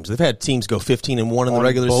hellacious teams. They've had teams go 15-1 in the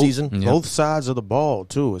regular season. Both sides of the ball,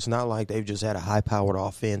 too. It's not like they've just had a high-powered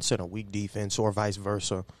offense and a weak defense or vice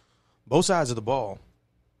versa. Both sides of the ball,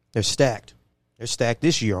 they're stacked. They're stacked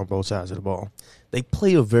this year on both sides of the ball. They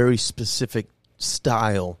play a very specific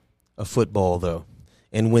style of football, though.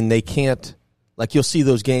 And when they can't, like you'll see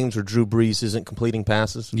those games where Drew Brees isn't completing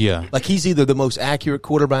passes. Yeah. Like he's either the most accurate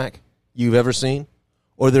quarterback you've ever seen,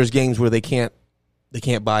 or there's games where they can't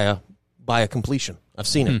buy a completion. I've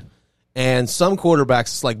seen it. And some quarterbacks,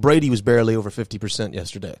 it's like Brady was barely over 50%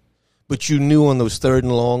 yesterday. But you knew on those 3rd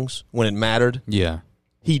and longs, when it mattered,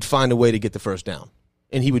 he'd find a way to get the first down.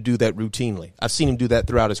 And he would do that routinely. I've seen him do that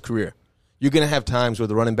throughout his career. You're going to have times where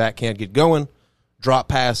the running back can't get going, drop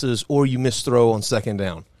passes, or you miss throw on 2nd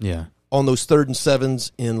down. Yeah. On those 3rd and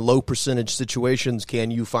 7s in low percentage situations,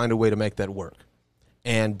 can you find a way to make that work?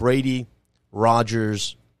 And Brady,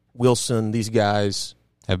 Rodgers, Wilson, these guys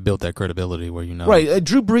have built that credibility where you know. Right.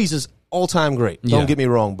 Drew Brees is all-time great. Don't get me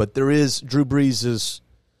wrong. But Drew Brees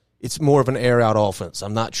it's more of an air-out offense.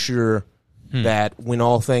 I'm not sure that when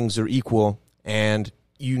all things are equal and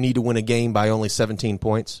you need to win a game by only 17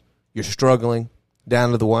 points, you're struggling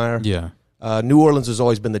down to the wire. Yeah. New Orleans has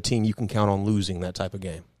always been the team you can count on losing that type of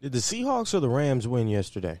game. Did the Seahawks or the Rams win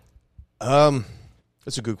yesterday?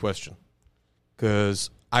 That's a good question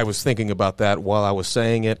because I was thinking about that while I was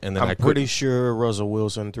saying it, and then I'm pretty sure Russell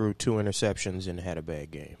Wilson threw 2 interceptions and had a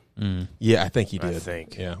bad game. Yeah, I think he did. I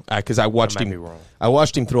think. Yeah, because I watched him. Be wrong. I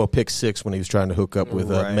watched him throw a pick 6 when he was trying to hook up with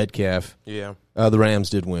Metcalf. Yeah. The Rams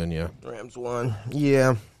did win. Yeah. Rams won.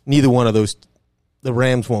 Yeah. Neither one of those. The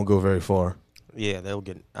Rams won't go very far. Yeah, they'll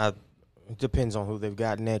get. It depends on who they've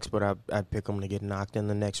got next, but I'd pick them to get knocked in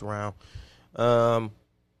the next round. I'm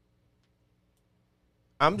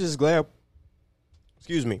just glad.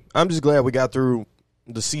 Excuse me. I'm just glad we got through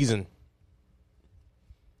the season.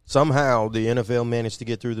 Somehow the NFL managed to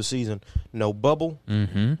get through the season. No bubble.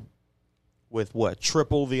 Mm-hmm. With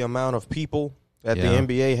triple the amount of people that the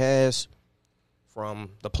NBA has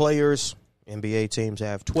from the players. NBA teams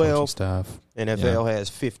have 12. Staff. NFL has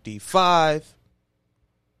 55.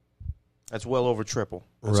 That's well over triple.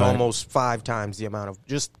 It's almost 5 times the amount of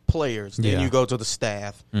just players. Then you go to the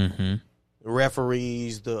staff,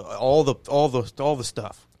 referees, all the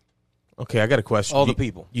stuff. Okay, I got a question. All the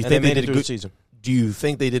people. You think they made did it a through good the season? Do you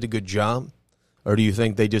think they did a good job, or do you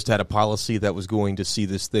think they just had a policy that was going to see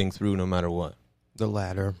this thing through no matter what? The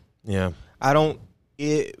latter. Yeah. I don't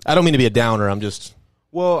mean to be a downer. I'm just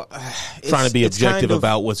trying to be objective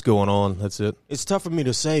about what's going on. That's it. It's tough for me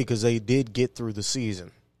to say because they did get through the season,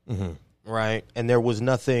 right? And there was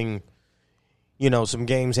nothing. some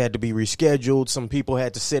games had to be rescheduled. Some people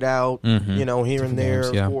had to sit out, Mhm. here and there,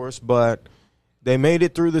 games, yeah. of course. But they made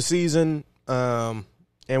it through the season, and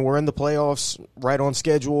we're in the playoffs right on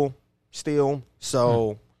schedule still.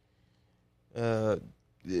 So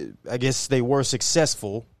I guess they were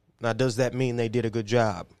successful. Now, does that mean they did a good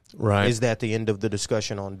job? Right. Is that the end of the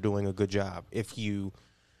discussion on doing a good job if you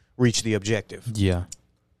reach the objective? Yeah.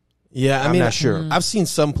 Yeah, I'm not sure. I've seen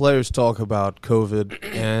some players talk about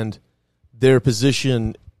COVID, and their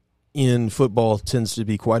position in football tends to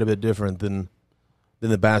be quite a bit different than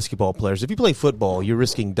the basketball players. If you play football, you're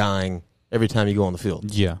risking dying every time you go on the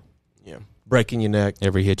field, Yeah. Yeah. breaking your neck.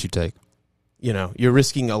 Every hit you take. You're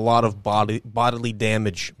risking a lot of bodily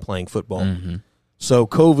damage playing football. Mm-hmm. So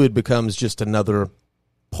COVID becomes just another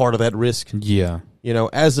part of that risk. Yeah.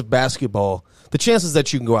 As of basketball, the chances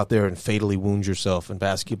that you can go out there and fatally wound yourself in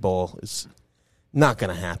basketball is not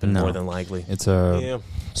going to happen No. more than likely. It's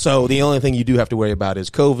So the only thing you do have to worry about is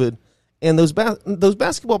COVID. And those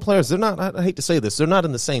basketball players, they're not, I hate to say this, they're not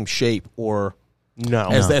in the same shape or No.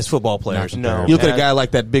 as football players. No. You look at a guy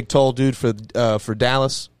like that big tall dude for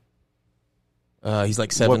Dallas. He's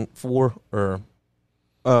like 7'4" or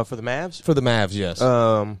For the Mavs? for the Mavs, yes.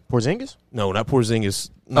 Porzingis? No, not Porzingis.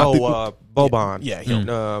 Not Boban. Yeah, him.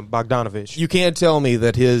 Bogdanovich. You can't tell me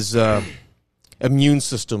that his immune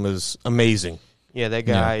system is amazing. Yeah, that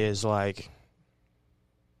guy is like,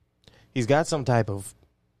 he's got some type of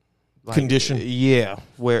Condition? Yeah,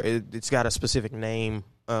 where it's got a specific name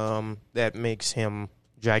that makes him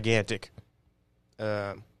gigantic.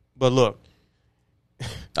 But look.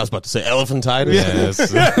 I was about to say elephantitis.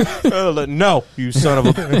 Yes. No, you son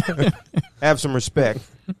of a. Have some respect.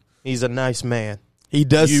 He's a nice man. He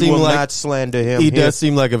does You seem will like not slander him. he does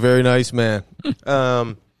seem like a very nice man.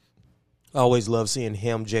 I always love seeing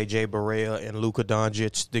him, JJ Barea, and Luka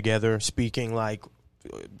Doncic together, speaking like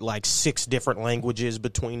 6 different languages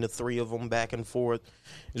between the three of them, back and forth.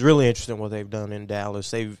 It's really interesting what they've done in Dallas.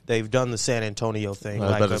 They've done the San Antonio thing, I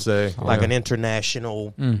was about to say, an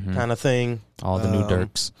international kind of thing. All the new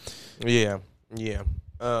Dirks. Yeah.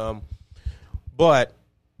 But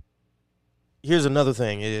here's another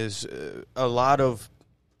thing: is I'll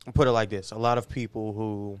put it like this: a lot of people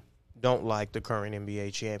who don't like the current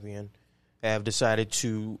NBA champion have decided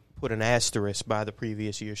to put an asterisk by the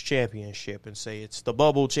previous year's championship and say it's the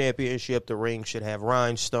bubble championship. The ring should have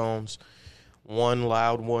rhinestones. One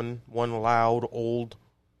loud old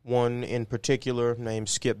one in particular named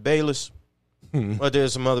Skip Bayless. But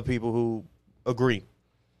there's some other people who agree.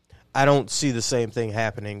 I don't see the same thing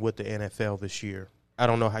happening with the NFL this year. I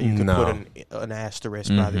don't know how you can put an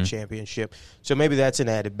asterisk by the championship. So maybe that's an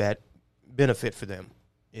added benefit for them,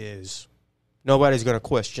 is nobody's going to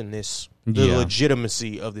question the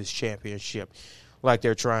legitimacy of this championship like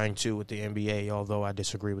they're trying to with the NBA, although I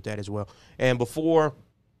disagree with that as well. And before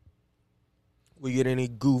we get any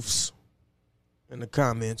goofs in the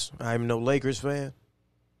comments, I'm no Lakers fan.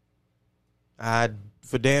 I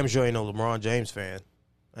for damn sure ain't no LeBron James fan.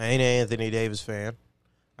 I ain't an Anthony Davis fan.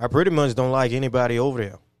 I pretty much don't like anybody over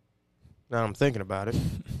there. Now I'm thinking about it.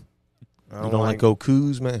 I You don't like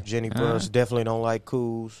Kuz, man? Jenny Bruss. Definitely don't like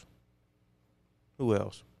Kuz. Who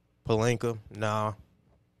else? Pelinka. Nah.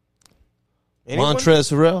 Anyone?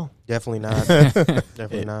 Montrezl Harrell? Definitely not.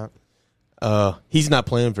 Definitely not. He's not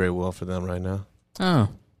playing very well for them right now. Oh.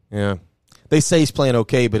 Yeah. They say he's playing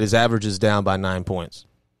okay, but his average is down by 9 points.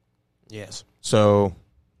 Yes. So,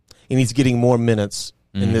 and he's getting more minutes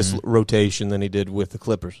in this rotation than he did with the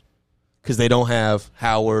Clippers, because they don't have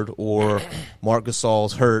Howard or Marc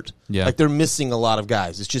Gasol's hurt. Yeah. Like, they're missing a lot of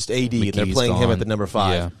guys. It's just AD, and they're McGee's playing him gone. at the number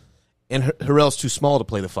 5. Yeah. And Harrell's too small to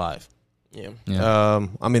play the 5. Yeah. Yeah.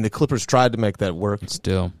 The Clippers tried to make that work,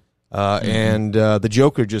 Still. and the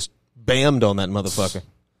Joker just bammed on that motherfucker.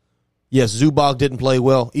 Yes, Zubac didn't play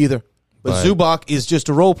well either, but Zubac is just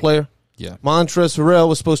a role player. Yeah. Montrezl Harrell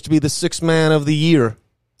was supposed to be the 6th man of the year.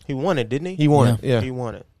 He won it, didn't he? He won it. Yeah. He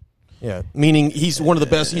won it. Yeah. Meaning he's one of the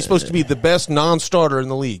best. He's supposed to be the best non-starter in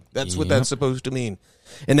the league. That's what that's supposed to mean.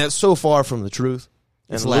 And that's so far from the truth.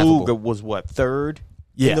 It's And laughable. Luga was what, 3rd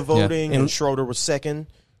Yeah. in the voting, Yeah. and Schroeder was 2nd.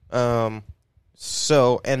 And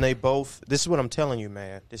they both. This is what I'm telling you,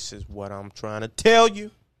 man. This is what I'm trying to tell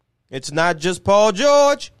you. It's not just Paul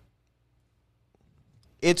George.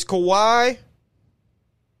 It's Kawhi.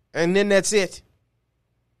 And then that's it.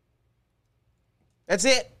 That's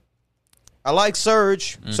it. I like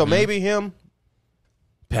Serge, so maybe him.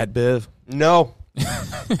 Pat Bev. No.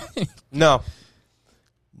 No.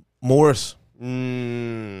 Morris. I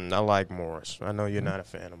like Morris. I know you're not a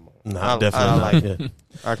fan of Morris. No, I definitely like not.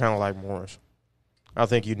 I kind of like Morris. I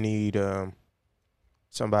think you need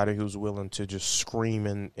Somebody who's willing to just scream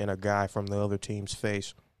in a guy from the other team's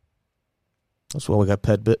face. That's why we got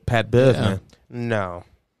Pat Bev, Yeah. man.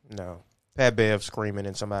 No. Pat Bev screaming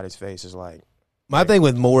in somebody's face is like, My thing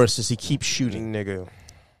with Morris is he keeps shooting. nigga.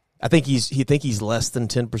 I think he's less than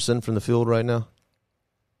 10% from the field right now,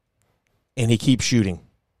 and he keeps shooting.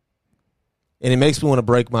 And it makes me want to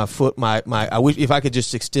break my foot. I wish if I could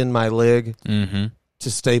just extend my leg to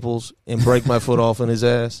Staples and break my foot off on his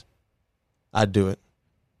ass, I'd do it.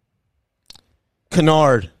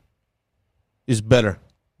 Kennard is better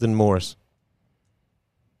than Morris.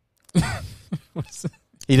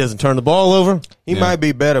 He doesn't turn the ball over. He might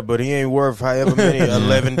be better, but he ain't worth however many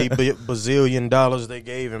bazillion dollars they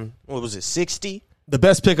gave him. What was it, 60? The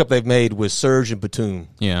best pickup they've made was Serge and Batum.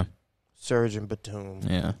 Yeah. Serge and Batum.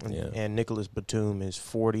 Yeah. And Nicholas Batum is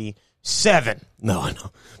 47. No, I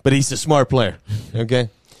know. But he's a smart player. Okay?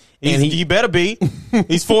 And He better be.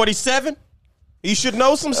 He's 47. He should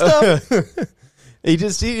know some stuff.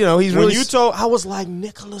 he's When really you told, I was like,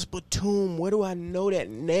 Nicholas Batum, where do I know that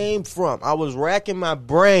name from? I was racking my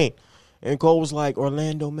brain. And Cole was like,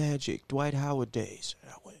 Orlando Magic, Dwight Howard days.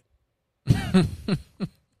 And I went,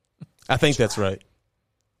 I think that's right.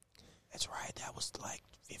 that's right. That was like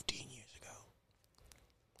 15 years ago.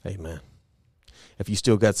 Hey, man. If you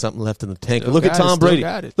still got something left in the tank, Still look at got it, Tom still Brady.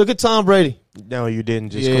 got it. Look at Tom Brady. No, you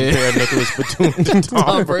didn't just Yeah. compare Nicholas Batum to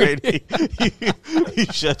Tom Brady. You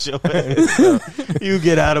shut your ass up. You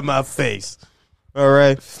get out of my face. All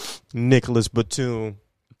right. Nicholas Batum.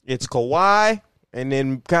 It's Kawhi, and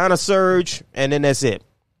then kind of Serge, and then that's it.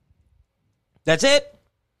 That's it.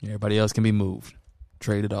 Everybody else can be moved,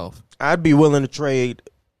 traded off. I'd be willing to trade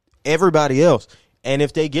everybody else. And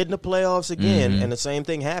if they get in the playoffs again and the same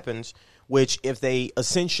thing happens, which if they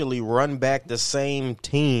essentially run back the same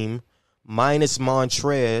team minus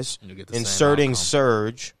Montrez, You get the same inserting outcome.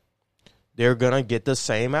 Serge, they're going to get the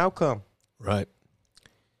same outcome. Right.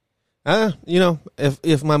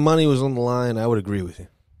 If my money was on the line, I would agree with you.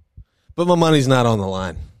 But my money's not on the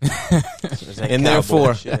line. And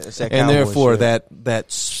therefore, that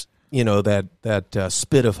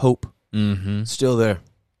spit of hope still there.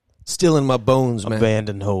 Still in my bones, man.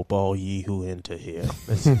 Abandon hope, all ye who enter here.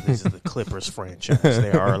 This is the Clippers franchise.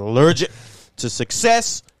 They are allergic to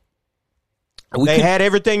success. They had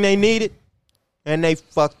everything they needed, and they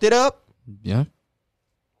fucked it up. Yeah.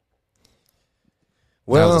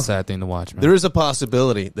 That Well, was a sad thing to watch, man. there is a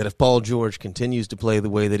possibility that if Paul George continues to play the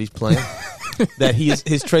way that he's playing, that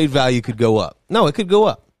his trade value could go up. No, it could go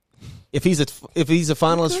up. If he's a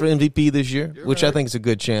finalist for MVP this year, which I think is a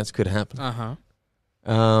good chance could happen. Uh-huh.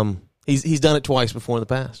 He's done it twice before in the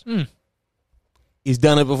past. He's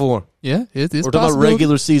done it before. Yeah, it's We're talking about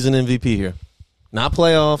regular season MVP here, not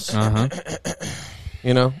playoffs. Uh-huh.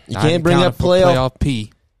 You can't bring up playoff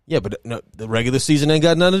P. Yeah, but no, the regular season ain't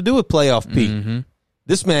got nothing to do with playoff P. Mm-hmm.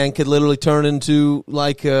 This man could literally turn into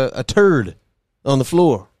like a turd on the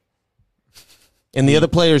floor, and the other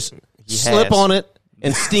players slip has. on it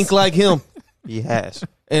and stink like him. He has.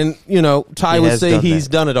 And Ty He would has say done he's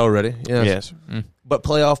that. done it already. Yes. Yes. But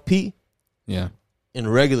playoff P Yeah. in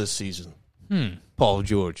regular season, Paul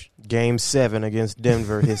George. Game 7 against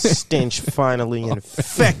Denver, his stench finally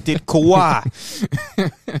infected Kawhi.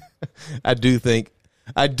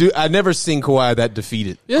 I've never seen Kawhi that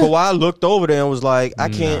defeated. Yeah. Kawhi looked over there and was like, I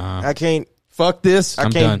can't Fuck this.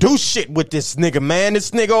 I'm can't done. do shit with this nigga, man.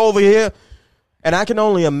 This nigga over here. And I can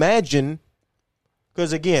only imagine,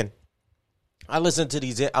 because again, I listen to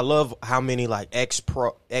these. I love how many like ex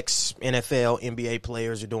NFL, NBA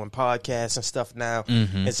players are doing podcasts and stuff now,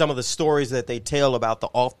 and some of the stories that they tell about the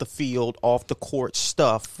off the field, off the court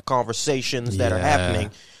stuff, conversations that are Yeah.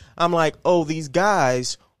 happening. I'm like, oh, these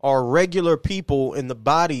guys are regular people in the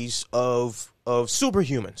bodies of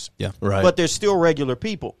superhumans. Yeah. Right. But they're still regular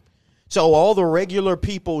people. So all the regular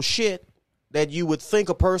people shit that you would think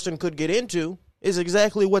a person could get into is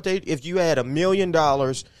exactly what they. If you had $1 million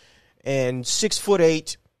and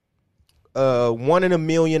 6'8", 1 in a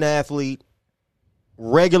million athlete,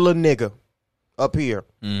 regular nigga up here,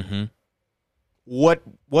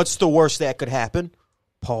 what's the worst that could happen?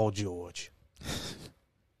 Paul George.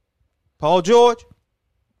 Paul George.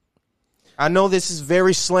 I know this is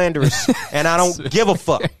very slanderous, and I don't give a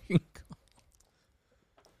fuck.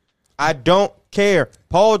 I don't care.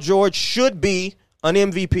 Paul George should be an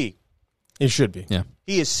MVP. It should be. Yeah.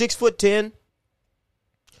 He is 6'10".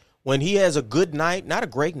 When he has a good night, not a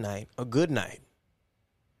great night, a good night,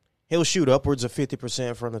 he'll shoot upwards of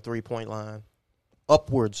 50% from the three-point line.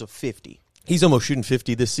 Upwards of 50. He's almost shooting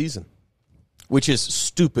 50 this season, which is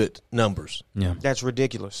stupid numbers. Yeah. That's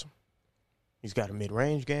ridiculous. He's got a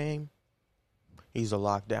mid-range game. He's a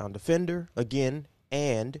lockdown defender. Again,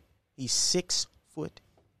 and he's 6'10".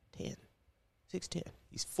 6'10".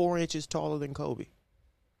 He's 4 inches taller than Kobe,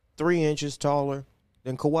 3 inches taller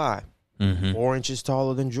than Kawhi, 4 inches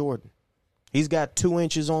taller than Jordan. He's got 2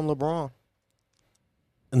 inches on LeBron.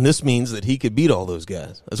 And this means that he could beat all those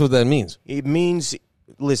guys. That's what that means. It means,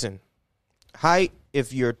 listen, height,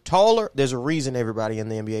 if you're taller, there's a reason everybody in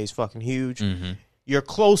the NBA is fucking huge. You're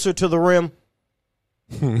closer to the rim.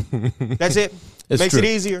 That's it. It's Makes true. it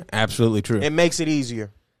easier. Absolutely true. It makes it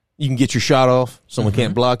easier. You can get your shot off. Someone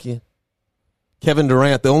can't block you. Kevin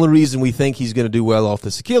Durant, the only reason we think he's going to do well off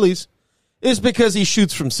this Achilles is because he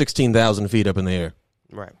shoots from 16,000 feet up in the air.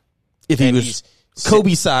 Right. If he And was he's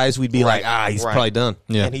Kobe size, we'd be Right, like, he's right. probably done.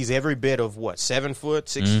 Yeah. And he's every bit of what, 7 foot,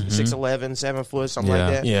 6'11", 7 foot, something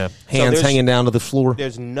like that. Yeah. So Hands there's- hanging down to the floor.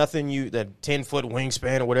 There's nothing that 10-foot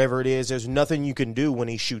wingspan or whatever it is. There's nothing you can do when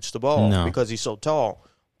he shoots the ball No. because he's so tall.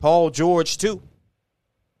 Paul George too,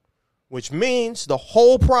 which means the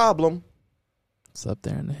whole problem It's up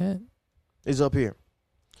there in the head. is up here.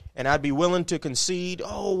 And I'd be willing to concede,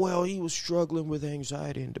 oh, well, he was struggling with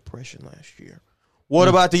anxiety and depression last year. What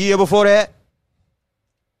about the year before that?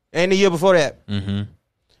 And the year before that? And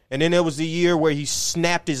then there was the year where he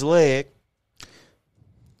snapped his leg.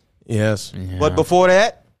 Yes. Yeah. But before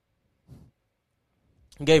that,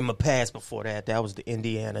 gave him a pass before that. That was the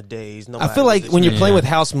Indiana days. I Nobody feel like was when you're Yeah. playing with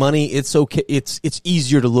house money, it's okay. It's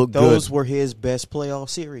easier to look those good. were his best playoff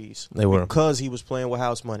series. They were. Because he was playing with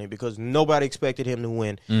house money, because nobody expected him to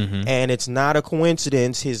win. And it's not a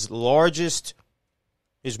coincidence. His most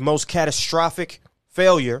catastrophic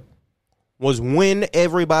failure was when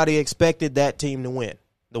everybody expected that team to win,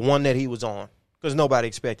 the one that he was on, because nobody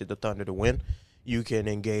expected the Thunder to win. You can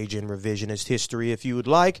engage in revisionist history if you would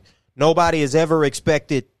like. Nobody has ever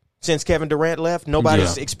expected, since Kevin Durant left,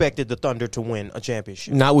 nobody's expected the Thunder to win a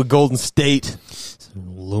championship. Not with Golden State.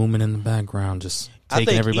 Looming in the background, just I taking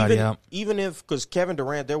think everybody out. even if, because Kevin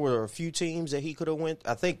Durant, there were a few teams that he could have went.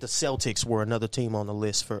 I think the Celtics were another team on the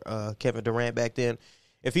list for Kevin Durant back then.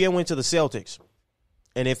 If he had went to the Celtics,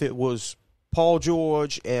 and if it was Paul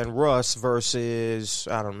George and Russ versus,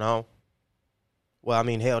 I don't know. Well, I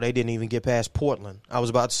mean, hell, they didn't even get past Portland. I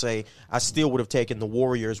was about to say I still would have taken the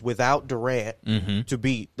Warriors without Durant to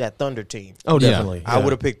beat that Thunder team. Oh, Yeah. definitely. I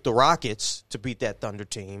would have picked the Rockets to beat that Thunder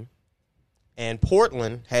team. And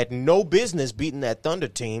Portland had no business beating that Thunder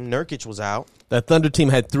team. Nurkic was out. That Thunder team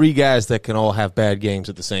had 3 guys that can all have bad games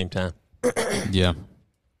at the same time. Yeah.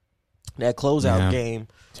 That closeout Yeah. game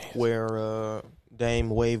where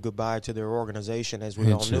Dame waved goodbye to their organization as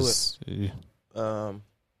we all knew it.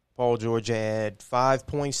 Paul George had 5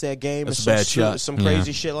 points that game. That's or a bad shot. Some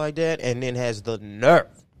crazy shit like that. And then has the nerve,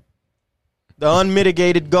 the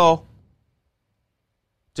unmitigated gall,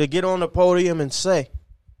 to get on the podium and say,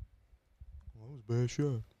 that was a bad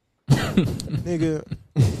shot. Nigga.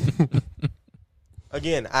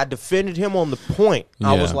 Again, I defended him on the point.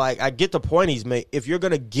 I was Yeah. like, I get the point he's made. If you're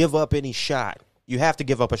going to give up any shot, you have to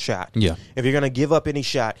give up a shot. Yeah. If you're going to give up any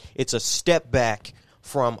shot, it's a step back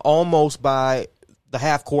from almost by the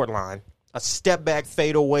half-court line, a step-back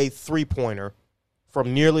fadeaway three-pointer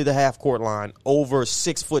from nearly the half-court line over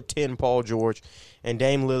 6'10" Paul George, and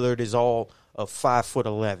Dame Lillard is all of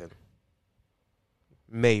 5'11",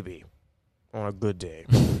 maybe, on a good day.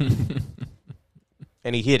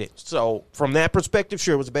 And he hit it. So from that perspective,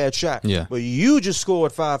 sure, it was a bad shot. Yeah. But you just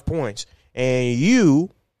scored 5 points, and you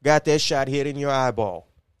got that shot hit in your eyeball.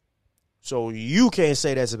 So you can't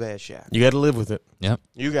say that's a bad shot. You got to live with it. Yep.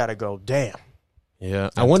 You got to go, damn. Yeah.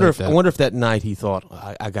 I I'll wonder take if that. that night he thought,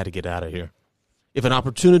 I got to get out of here. If an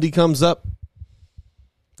opportunity comes up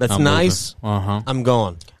that's I'm nice, Uh-huh. I'm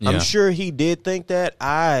gone. Yeah. I'm sure he did think that.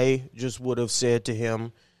 I just would have said to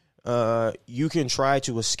him, you can try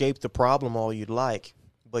to escape the problem all you'd like,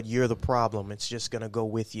 but you're the problem. It's just going to go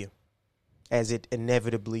with you, as it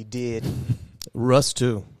inevitably did. Russ,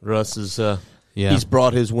 too. Russ is, Yeah. he's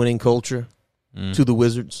brought his winning culture to the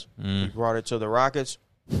Wizards. He brought it to the Rockets.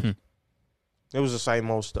 It was the same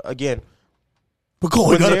most. Again, But Cole,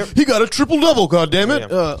 When he got a triple-double, goddammit.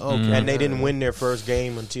 Yeah. Okay. and they didn't win their first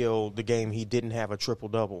game until the game he didn't have a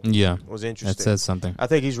triple-double. Yeah. It was That interesting. says something. I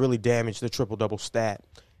think he's really damaged the triple-double stat,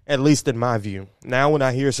 at least in my view. Now when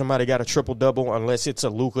I hear somebody got a triple-double, unless it's a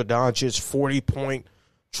Luka Doncic 40-point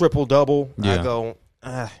triple-double, Yeah. I go,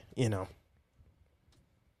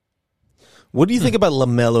 What do you think about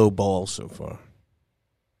LaMelo Ball so far?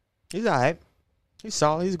 he's all right. He's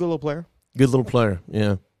solid. He's a good little player Good little player,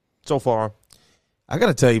 yeah. so far. I got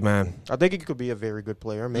to tell you, man, I think he could be a very good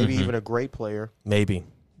player, maybe even a great player, maybe.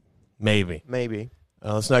 maybe.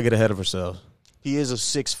 Let's not get ahead of ourselves. He is a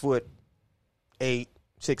 6'8",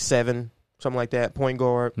 6'7", something like that. Point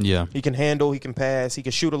guard. Yeah. He can handle. He can pass. He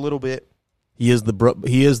can shoot a little bit. He is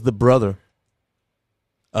the brother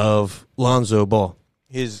of Lonzo Ball.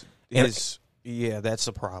 Yeah, that's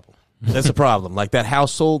a problem. That's a problem. Like that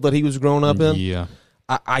household that he was growing up in. Yeah.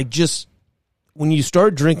 I just, when you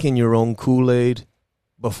start drinking your own Kool-Aid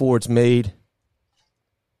before it's made,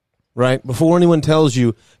 right? Before anyone tells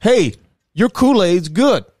you, hey, your Kool-Aid's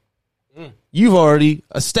good. You've already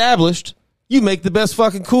established you make the best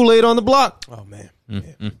fucking Kool-Aid on the block. Oh, man.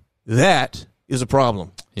 That is a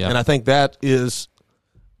problem. Yeah. And I think that's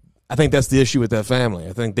the issue with that family.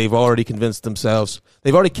 I think they've already convinced themselves.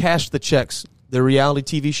 They've already cashed the checks. Their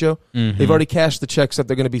reality TV show, they've already cashed the checks that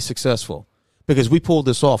they're going to be successful because we pulled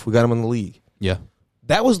this off. We got them in the league. Yeah.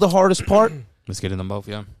 That was the hardest part. Let's get in them both,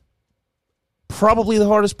 yeah. Probably the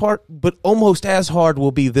hardest part, but almost as hard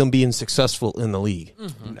will be them being successful in the league.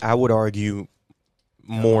 I would argue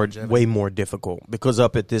way more difficult because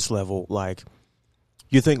up at this level, like,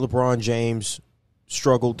 you think LeBron James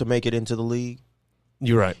struggled to make it into the league?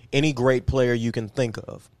 You're right. Any great player you can think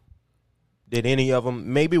of. Did any of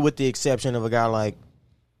them, maybe with the exception of a guy like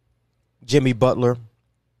Jimmy Butler,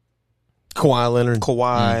 Kawhi Leonard.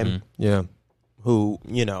 Yeah. who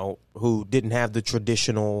didn't have the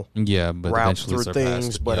traditional but route eventually through surpassed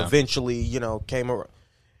things, it, but yeah. eventually, came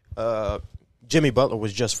around. Jimmy Butler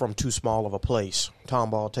was just from too small of a place,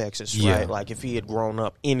 Tomball, Texas, Yeah. right? Like if he had grown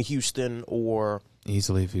up in Houston or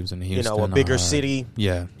Easily, if he was in Houston, a bigger city,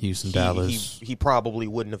 Yeah, Houston, Dallas. he probably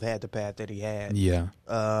wouldn't have had the path that he had. Yeah.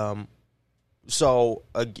 So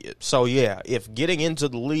yeah, if getting into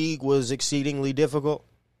the league was exceedingly difficult,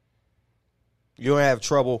 you'll have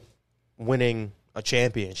trouble winning a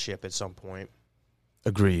championship at some point.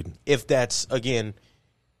 Agreed. If that's, again,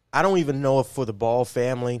 I don't even know if for the Ball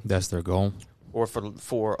family That's their goal. or for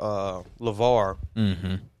LeVar,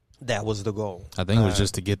 that was the goal. I think it was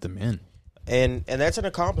just to get them in. And that's an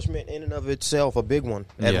accomplishment in and of itself, a big one.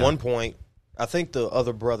 At Yeah. one point, I think the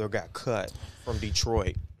other brother got cut from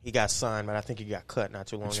Detroit. He got signed, but I think he got cut not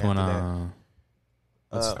too long Which after one?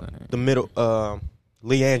 What's that. his name? The middle,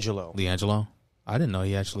 LiAngelo. LiAngelo? I didn't know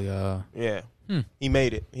he actually. Yeah. He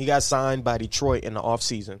made it. He got signed by Detroit in the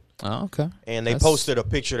offseason. Oh, okay. And they posted a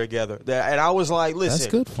picture together. And I was like, listen.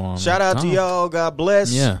 That's good for him. Shout out to y'all. God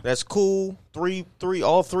bless. Yeah. That's cool.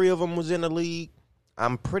 All three of them was in the league.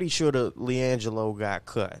 I'm pretty sure the LiAngelo got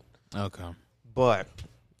cut. Okay. But,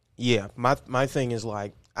 yeah, my thing is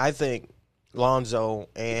like, I think Lonzo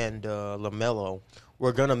and LaMelo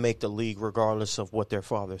were going to make the league regardless of what their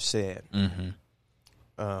father said.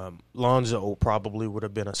 Lonzo probably would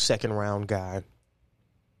have been a second-round guy.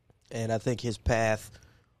 And I think his path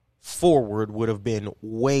forward would have been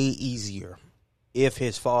way easier if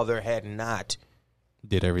his father had not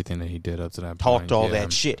Did everything that he did up to that point. talked all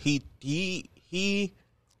that shit. He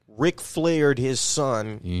Ric Flaired his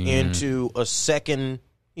son into a second.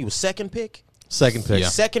 He was second pick. Second pick. Yeah.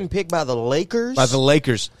 Second pick by the Lakers. By the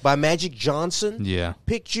Lakers. By Magic Johnson. Yeah.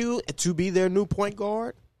 Picked you to be their new point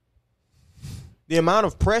guard. The amount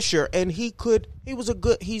of pressure, and he's a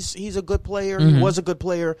good player. He was a good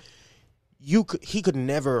player. He could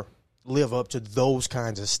never live up to those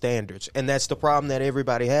kinds of standards, and that's the problem that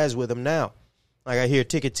everybody has with him now. Like I hear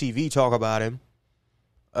Ticket TV talk about him,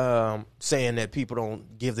 saying that people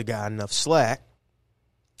don't give the guy enough slack,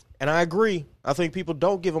 and I agree. I think people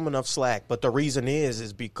don't give him enough slack, but the reason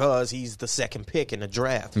is because he's the second pick in the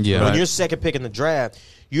draft. Yeah. When you're second pick in the draft,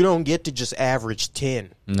 you don't get to just average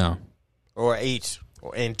 10 No. or 8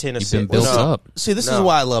 and 10 You've assists. been built up. See, this is No.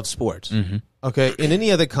 why I love sports. Okay, in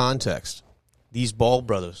any other context, these Ball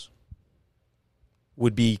brothers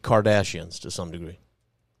would be Kardashians to some degree.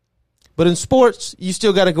 But in sports, you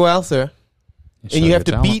still got to go out there, and you have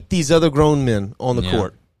to beat these other grown men on the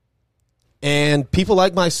court. And people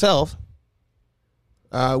like myself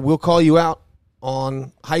will call you out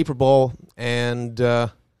on hyperbole and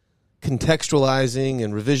contextualizing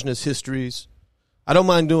and revisionist histories. I don't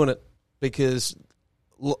mind doing it because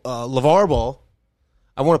LeVar Ball,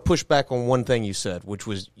 I want to push back on one thing you said, which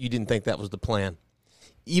was you didn't think that was the plan.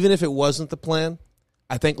 Even if it wasn't the plan,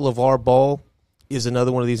 I think LeVar Ball is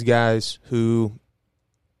another one of these guys who,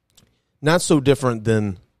 not so different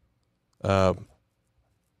than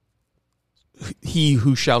he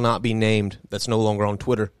who shall not be named, that's no longer on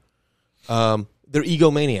Twitter. They're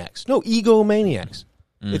egomaniacs. No, egomaniacs.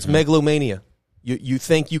 It's megalomania. You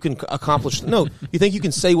think you can accomplish... No, you think you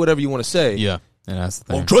can say whatever you want to say. Yeah. And that's the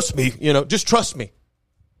thing. Well, trust me. Just trust me.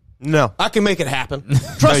 No. I can make it happen.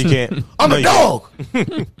 No, you can't. I'm a dog.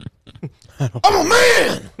 I'm a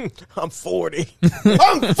man. I'm 40.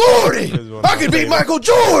 I'm 40. I could beat Michael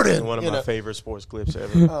Jordan. One of my favorite sports clips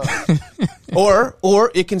ever.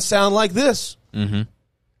 Or it can sound like this. Mm-hmm.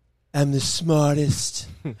 I'm the smartest.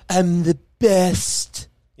 I'm the best.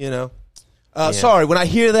 Sorry, when I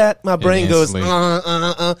hear that, my brain goes, and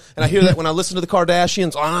I hear that when I listen to the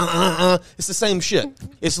Kardashians, It's the same shit.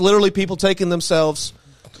 It's literally people taking themselves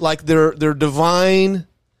like they're divine,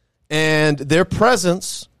 and their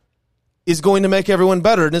presence is going to make everyone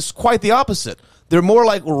better. And it's quite the opposite. They're more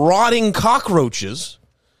like rotting cockroaches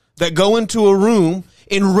that go into a room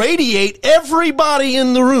and radiate everybody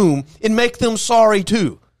in the room and make them sorry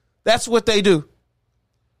too. That's what they do.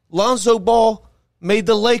 Lonzo Ball made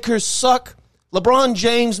the Lakers suck. LeBron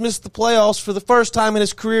James missed the playoffs for the first time in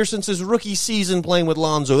his career since his rookie season playing with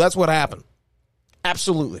Lonzo. That's what happened.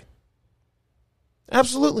 Absolutely.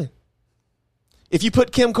 Absolutely. If you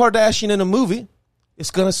put Kim Kardashian in a movie,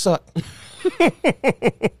 it's gonna suck.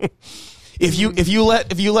 If you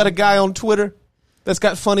let a guy on Twitter that's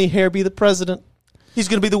got funny hair be the president, he's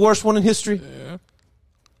gonna be the worst one in history. Yeah.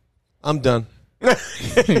 I'm done.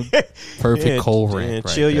 Perfect cold rant.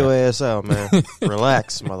 Chill your ass out, man.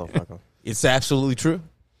 Relax, motherfucker. It's absolutely true.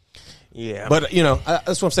 Yeah. But,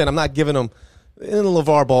 that's what I'm saying. I'm not giving him. And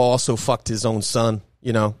LeVar Ball also fucked his own son,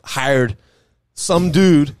 hired some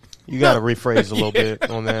dude. You got to rephrase a little bit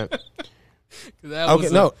on that. Okay,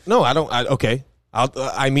 no, I don't. Okay.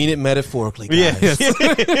 I mean it metaphorically, guys.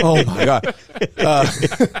 Yeah. Oh, my God.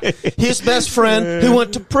 His best friend who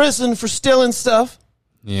went to prison for stealing stuff.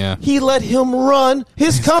 Yeah. He let him run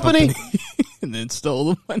his company. And then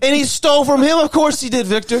stole the money. And he stole from him. Of course he did,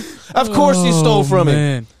 Victor. Of course he stole from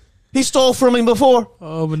him. He stole from him before.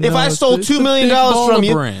 Oh, but if I stole $2 million from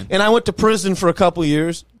you and I went to prison for a couple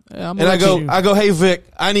years, and I go, hey, Vic,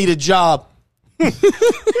 I need a job.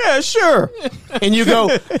 Yeah, sure. And you go,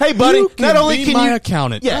 hey, buddy, not only can my you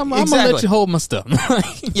accountant. Yeah, I'm gonna let you hold my stuff.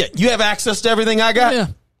 Yeah, you have access to everything I got,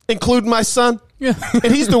 including my son. Yeah,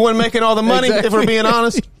 and he's the one making all the money. Exactly. If we're being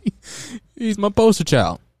honest, he's my poster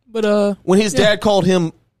child. But when his dad called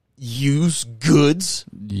him used goods,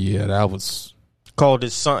 yeah, that was called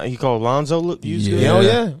his son. He called Lonzo used goods. Hell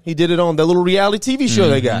yeah, he did it on the little reality TV show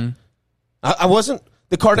they got. I wasn't.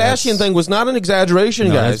 The Kardashian thing was not an exaggeration,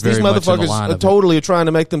 guys. These motherfuckers are totally trying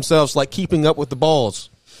to make themselves like keeping up with the balls.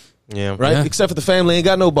 Yeah. Right? Yeah. Except for the family ain't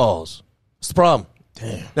got no balls. What's the problem?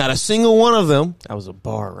 Damn. Not a single one of them. That was a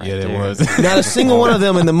bar right there. Yeah, it was. Not a single one of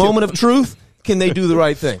them in the moment of truth can they do the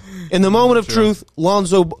right thing. In the moment of truth,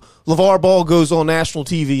 LeVar Ball goes on national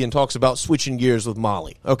TV and talks about switching gears with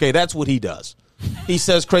Molly. Okay, that's what he does. He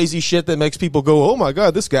says crazy shit that makes people go, oh my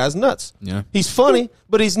God, this guy's nuts. Yeah. He's funny,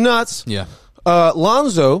 but he's nuts. Yeah.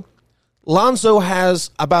 Lonzo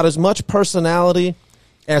has about as much personality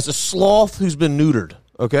as a sloth who's been neutered.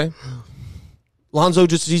 Okay, Lonzo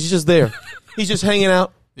he's just there. He's just hanging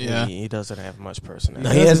out. Yeah, he doesn't have much personality.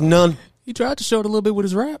 No, he has none. He tried to show it a little bit with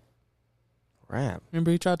his rap. Rap.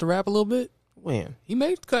 Remember, he tried to rap a little bit. When he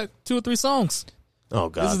made 2 or 3 songs. Oh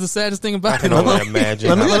God, this is the saddest thing about it. Let me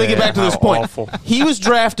get back to this point. Awful. He was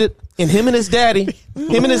drafted, and him and his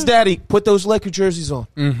daddy put those Laker jerseys on,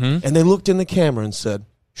 and they looked in the camera and said,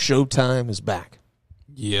 "Showtime is back."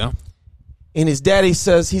 Yeah, and his daddy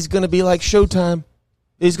says he's going to be like Showtime.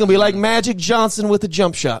 He's going to be like Magic Johnson with a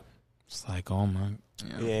jump shot. It's like, oh my.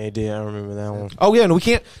 Yeah, he did. I remember that one. Oh yeah, and we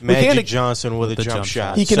can't Johnson with a jump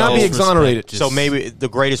shot. He cannot be exonerated. So maybe the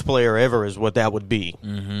greatest player ever is what that would be.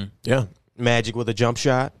 Mm-hmm. Yeah. Magic with a jump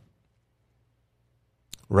shot.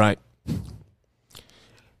 Right.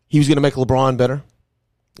 He was going to make LeBron better.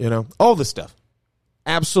 All this stuff.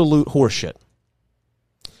 Absolute horseshit.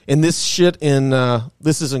 And this shit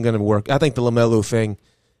this isn't going to work. I think the LaMelo thing,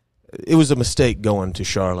 it was a mistake going to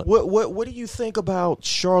Charlotte. What do you think about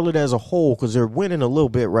Charlotte as a whole? Because they're winning a little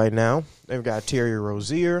bit right now. They've got Terry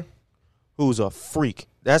Rozier, who's a freak.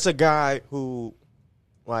 That's a guy who,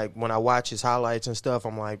 like, when I watch his highlights and stuff,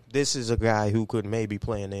 I'm like, this is a guy who could maybe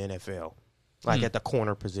play in the NFL, like at the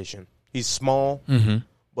corner position. He's small,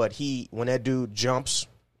 but when that dude jumps,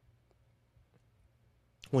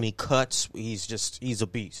 when he cuts, he's a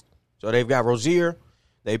beast. So they've got Rozier.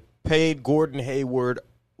 They paid Gordon Hayward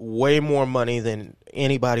way more money than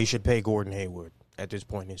anybody should pay Gordon Hayward at this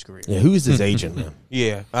point in his career. Yeah, who's his agent, man?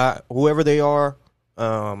 Yeah, whoever they are.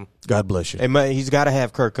 God bless you. He's got to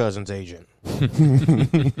have Kirk Cousins' agent.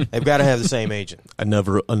 They've got to have the same agent.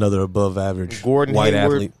 Another above average Gordon white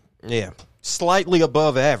Hayward, athlete. Yeah, slightly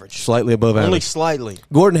above average. Slightly above average. Only slightly.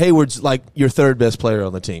 Gordon Hayward's like your third best player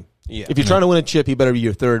on the team. Yeah. If you're trying to win a chip, he better be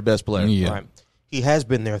your third best player. Yeah. Right. He has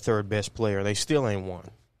been their third best player. They still ain't won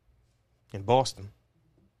in Boston.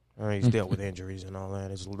 He's dealt with injuries and all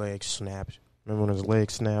that. His leg snapped. Remember when his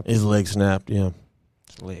leg snapped? His leg snapped, yeah.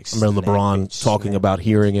 His leg I remember LeBron talking about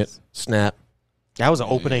hearing it snap. That was an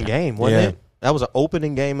opening game, wasn't it? That was an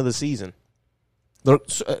opening game of the season. Do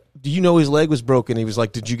you know his leg was broken? He was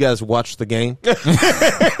like, "Did you guys watch the game?"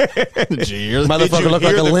 Motherfucker looked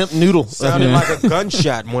like a limp noodle. Sounded like a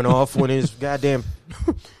gunshot went off when his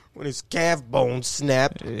when his calf bone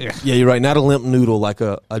snapped. Yeah, you're right. Not a limp noodle, like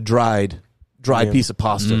a dried piece of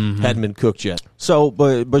pasta. Hadn't been cooked yet. So,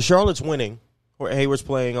 but Charlotte's winning. Hayward's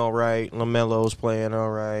playing all right. LaMelo's playing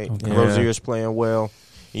all right. Okay. Rozier's playing well.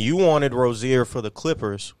 You wanted Rozier for the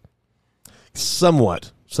Clippers.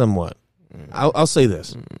 Somewhat. I'll say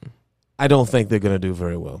this. I don't think they're going to do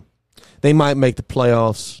very well. They might make the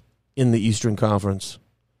playoffs in the Eastern Conference,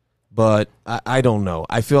 but I don't know.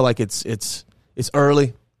 I feel like it's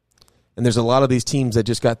early, and there's a lot of these teams that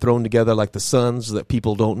just got thrown together like the Suns that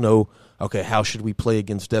people don't know, okay, how should we play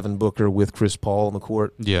against Devin Booker with Chris Paul on the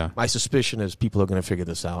court? Yeah. My suspicion is people are going to figure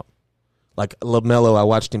this out. Like LaMelo, I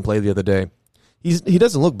watched him play the other day. He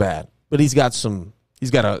doesn't look bad, but his game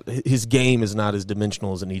is not as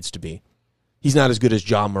dimensional as it needs to be. He's not as good as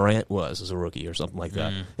John Morant was as a rookie or something like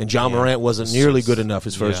that. And John Morant wasn't nearly good enough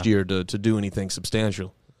his first year to do anything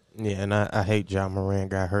substantial. Yeah, and I hate John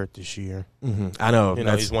Morant got hurt this year. I know.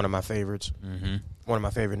 He's one of my favorites. One of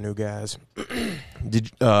my favorite new guys.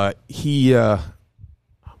 Did he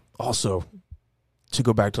also, to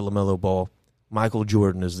go back to LaMelo Ball, Michael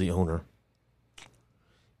Jordan is the owner.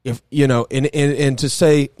 If and to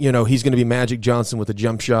say, he's going to be Magic Johnson with a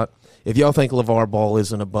jump shot. If y'all think LeVar Ball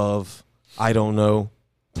isn't above, I don't know,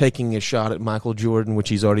 taking a shot at Michael Jordan, which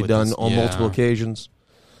he's already done on multiple occasions.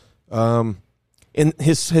 And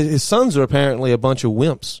his sons are apparently a bunch of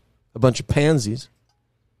wimps, a bunch of pansies.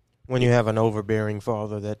 When you have an overbearing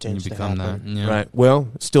father, that tends to happen. That. Yeah. Right. Well,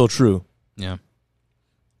 it's still true. Yeah.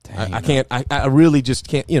 I can't. I really just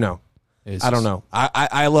can't. I don't know.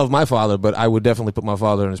 I love my father, but I would definitely put my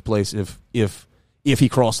father in his place if he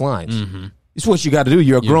crossed lines. It's what you got to do.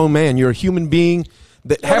 You're a grown man. You're a human being.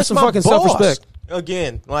 Have some fucking self-respect.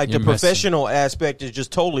 Again, the professional aspect is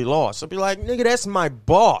just totally lost. I'll be like, nigga, that's my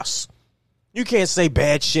boss. You can't say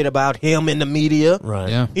bad shit about him in the media. Right.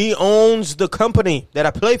 Yeah. He owns the company that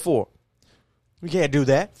I play for. You can't do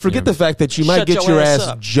that. Forget the fact that you might get your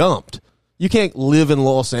ass jumped. You can't live in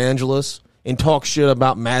Los Angeles and talk shit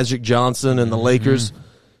about Magic Johnson and the Lakers.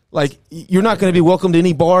 Like, you're not going to be welcome to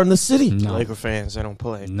any bar in the city. No. Laker fans, they don't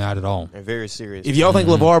play. Not at all. They're very serious. If y'all think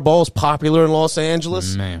LeVar Ball's popular in Los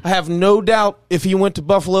Angeles, Man. I have no doubt if he went to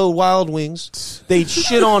Buffalo Wild Wings, they'd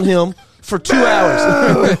shit on him for 2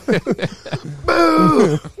 hours.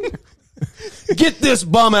 Boo! Get this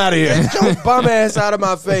bum out of here. Get your bum ass out of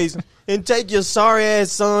my face and take your sorry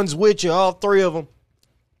ass sons with you, all three of them.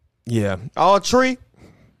 Yeah. All three?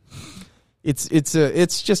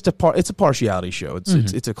 It's just a partiality show.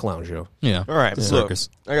 It's a clown show. Yeah. All right. It's a Look, circus.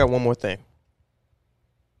 I got one more thing.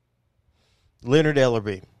 Leonard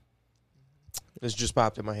Ellerby. This just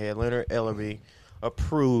popped in my head. Leonard Ellerby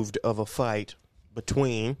approved of a fight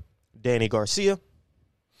between Danny Garcia.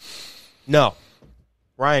 No.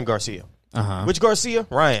 Ryan Garcia. Which Garcia?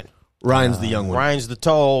 Ryan. Ryan's the young one. Ryan's the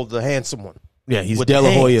tall, the handsome one. Yeah, he's With De La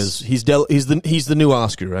the Hoya's. He's the new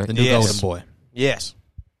Oscar, right? The new Yes. golden boy. Yes.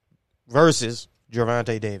 Versus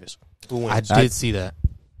Gervonta Davis. Who wins? I did see that.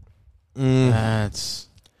 That's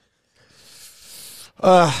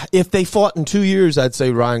If they fought in 2 years, I'd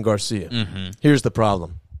say Ryan Garcia. Here's the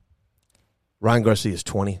problem. Ryan Garcia is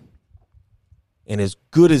 20. And as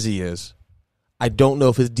good as he is, I don't know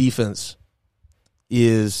if his defense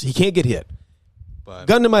is... He can't get hit. But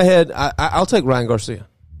Gun to my head, I'll take Ryan Garcia.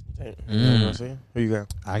 Garcia? Who you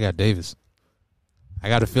got? I got Davis. I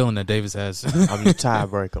got a feeling that Davis has. I'm the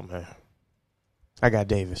tiebreaker, man. I got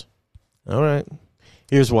Davis. All right.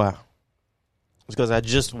 Here's why. It's because I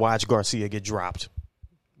just watched Garcia get dropped.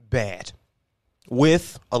 Bad.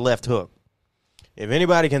 With a left hook. If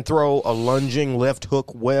anybody can throw a lunging left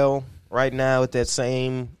hook well right now at that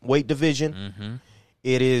same weight division,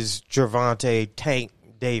 it is Gervonta Tank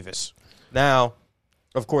Davis. Now,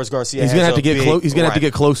 of course, Garcia He's has gonna have to get close. He's gonna have to right.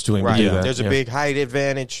 get close to him Right. to do that. There's a big height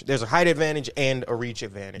advantage. There's a height advantage and a reach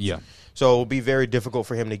advantage. Yeah. So it will be very difficult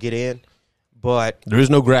for him to get in. But There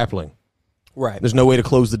is no grappling. right. There's no way to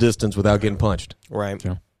close the distance without getting punched. Right.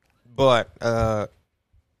 Yeah. But I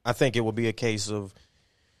think it will be a case of,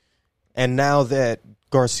 and now that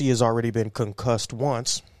Garcia's already been concussed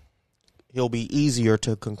once, he'll be easier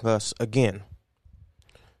to concuss again.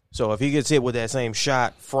 So if he gets hit with that same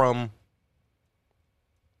shot from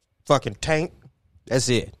fucking Tank, that's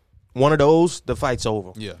it. One of those, the fight's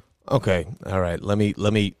over. Yeah. Okay. All right. Let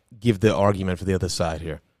me give the argument for the other side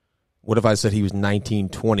here. What if I said he was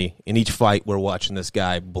 19-20? In each fight, we're watching this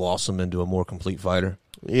guy blossom into a more complete fighter.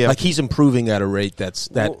 Yeah. Like he's improving at a rate that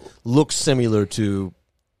looks similar to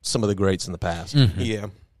some of the greats in the past. Yeah.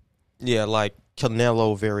 Yeah, like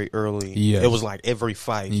Canelo very early. Yes. It was like every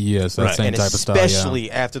fight. Yes, that same And type of style. Yeah. especially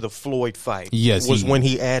after the Floyd fight. Yes, was when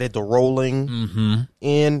he added the rolling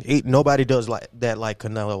in. Nobody does like that like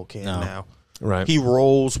Canelo can now. Right. He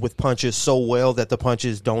rolls with punches so well that the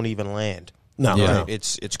punches don't even land. No, Yeah. no.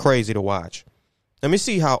 It's crazy to watch. Let me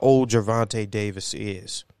see how old Gervonta Davis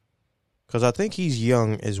is. Because I think he's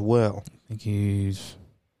young as well. I think he's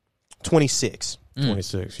 26.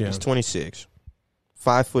 26, yeah. He's 26.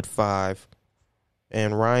 5'5".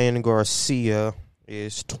 And Ryan Garcia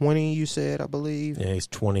is 20, you said, I believe. Yeah, he's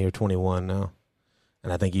 20 or 21 now.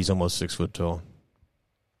 And I think he's almost 6 foot tall.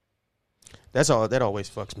 That always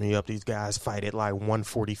fucks me up. These guys fight at like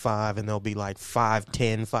 145 and they'll be like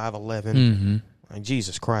 5'10", 5'11". Like,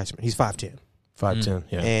 Jesus Christ, man. He's 5'10". 5'10",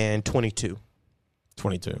 yeah. And 22.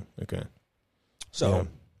 22, okay. So All right.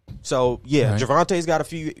 Gervonta's got a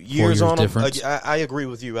few years years on him. difference. I agree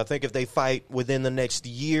with you. I think if they fight within the next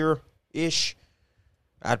year-ish,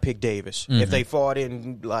 I'd pick Davis. If they fought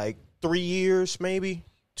in like 3 years, maybe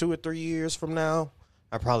 2 or 3 years from now,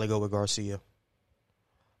 I'd probably go with Garcia.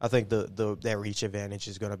 I think that reach advantage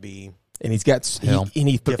is going to be And he's got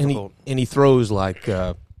difficult. and he throws like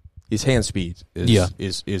his hand speed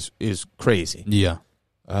is crazy. yeah,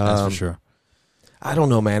 that's for sure. I don't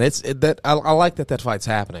know, man. I like that fight's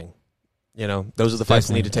happening. You know, those are the fights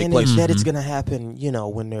that need to take and place. that it's going to happen,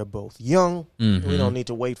 when they're both young. We don't need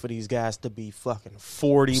to wait for these guys to be fucking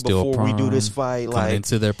 40 Still before we do prime, this fight. Coming Like,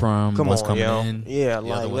 into their prime. come one's on, coming yo. in. Yeah, the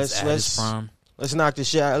other like one's at his prime. let's knock this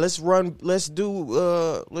shot. Let's do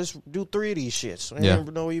 3 of these shits.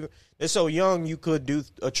 Yeah. They're so young. You could do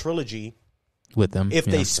a trilogy with them if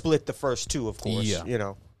they split the first two, of course.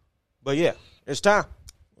 Yeah. But yeah, it's time.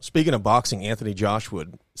 Speaking of boxing, Anthony Joshua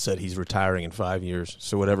said he's retiring in 5 years.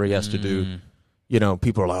 So whatever he has to do,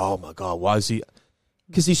 people are like, "Oh my God, why is he?"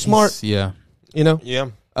 Because he's smart. Yeah. Yeah.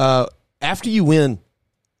 After you win,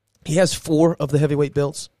 he has 4 of the heavyweight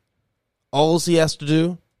belts. All he has to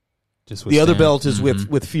do, Just the other withstand. belt is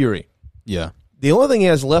with Fury. Yeah. The only thing he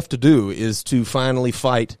has left to do is to finally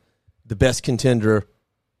fight the best contender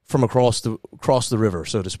from across the river,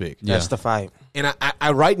 so to speak. Yeah. That's the fight. And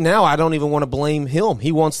I right now, I don't even want to blame him.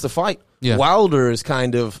 He wants to fight. Yeah. Wilder is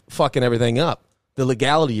kind of fucking everything up, the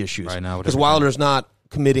legality issues. Right now, because everything. Wilder's not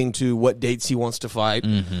committing to what dates he wants to fight.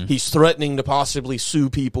 He's threatening to possibly sue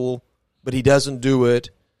people, but he doesn't do it,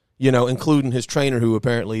 including his trainer who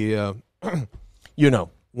apparently,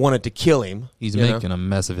 wanted to kill him. He's making a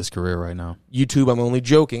mess of his career right now. YouTube, I'm only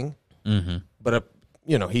joking. Mm-hmm. But,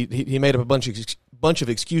 he made up a bunch of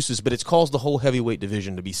excuses, but it's caused the whole heavyweight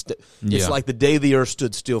division to be it's like the day the earth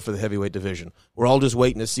stood still for the heavyweight division. We're all just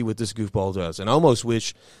waiting to see what this goofball does, and I almost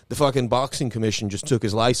wish the fucking boxing commission just took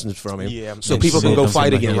his license from him, so And people can shit go don't fight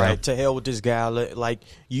seem like again. it, Right. To hell with this guy. Like,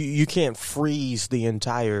 you can't freeze the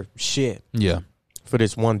entire shit Yeah. for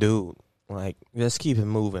this one dude. Like, let's keep it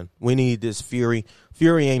moving. We need this Fury.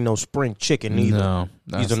 Fury ain't no spring chicken either. No.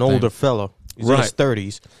 that's He's an the thing. older fella. He's in his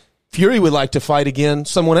 30s. Fury would like to fight again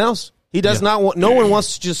someone else. He does not want. No one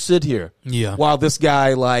wants to just sit here Yeah. while this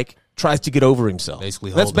guy tries to get over himself.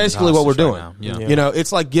 Basically That's holding his basically what we're hostage doing. right now. Yeah.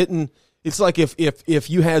 It's like getting. It's like if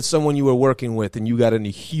you had someone you were working with and you got in a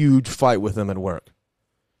huge fight with them at work,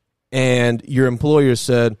 and your employer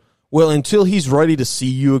said, "Well, until he's ready to see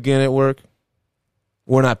you again at work,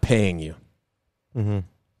 we're not paying you." Mm-hmm.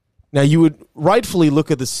 Now, you would rightfully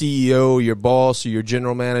look at the CEO, your boss, or your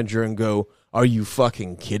general manager and go, "Are you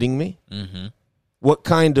fucking kidding me? Mm-hmm. What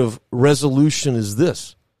kind of resolution is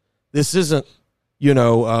this? This isn't,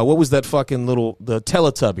 what was that fucking the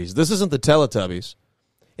Teletubbies? This isn't the Teletubbies.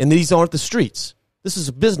 And these aren't the streets. This is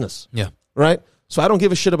a business." Yeah. Right? So I don't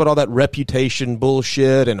give a shit about all that reputation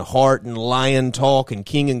bullshit and heart and lion talk and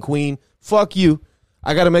king and queen. Fuck you.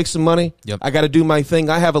 I got to make some money. Yep. I got to do my thing.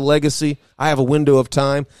 I have a legacy. I have a window of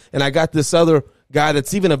time. And I got this other guy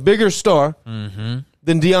that's even a bigger star than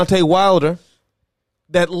Deontay Wilder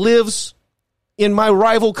that lives in my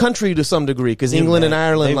rival country to some degree, because England and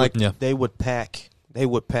Ireland, they would pack.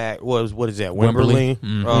 What is that? Wembley?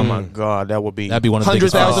 Wembley? Oh my God, that'd be one of the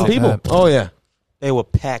biggest 100,000 fights people. they've had. Oh, yeah. They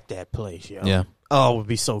would pack that place, yo. Yeah. Oh, it would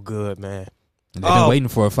be so good, man. And they've been waiting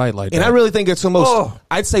for a fight like And that. I really think it's almost,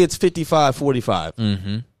 I'd say it's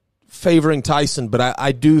 55-45, favoring Tyson, but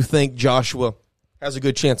I do think Joshua has a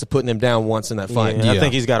good chance of putting him down once in that fight. Yeah, I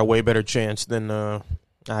think he's got a way better chance than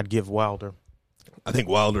I'd give Wilder. I think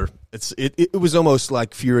Wilder, it was almost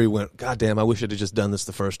like Fury went, "God damn, I wish I'd have just done this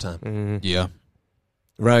the first time." Yeah.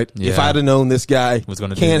 Right? Yeah. If I'd have known this guy Was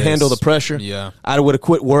gonna do can't this. handle the pressure, Yeah. I would have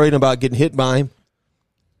quit worrying about getting hit by him.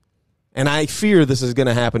 And I fear this is going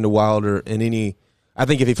to happen to Wilder in any. I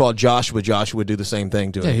think if he fought Joshua, Joshua would do the same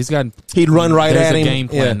thing to him. Yeah, He'd run right there's at a him. game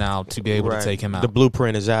plan Yeah. now to be able Right. to take him out. The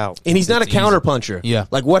blueprint is out. And he's not a It's easy. counterpuncher. Yeah.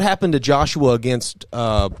 Like what happened to Joshua against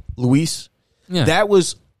Luis? Yeah. That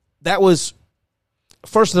was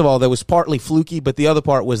first of all, that was partly fluky, but the other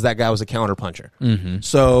part was that guy was a counterpuncher. Mm-hmm.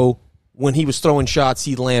 So when he was throwing shots,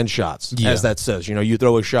 he'd land shots, Yeah. as that says. You know, you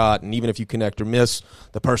throw a shot, and even if you connect or miss,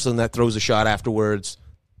 the person that throws a shot afterwards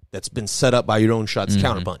that's been set up by your own shots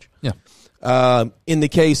counterpunch. Yeah. In the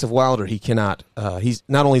case of Wilder, he cannot. He's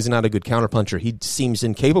not only is he not a good counterpuncher, he seems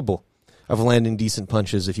incapable of landing decent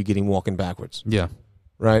punches if you get him walking backwards. Yeah.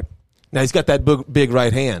 Right now, he's got that big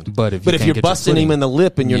right hand. But if you can't you're get your busting him footing- in the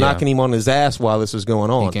lip and you're Yeah. knocking him on his ass while this is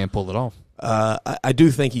going He on, can't pull it off. I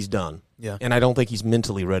do think he's done. Yeah. And I don't think he's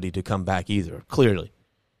mentally ready to come back either. Clearly,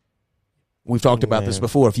 we've talked about this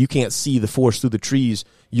before. If you can't see the forest through the trees,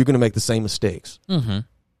 you're going to make the same mistakes. Mm-hmm.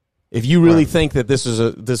 If you really think that this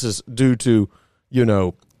is due to, you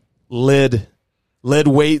know, lead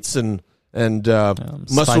weights and muscle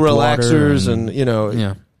spiked relaxers water and you know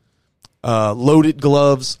Yeah. loaded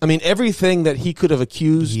gloves. I mean, everything that he could have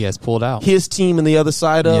accused He has pulled out. his team and the other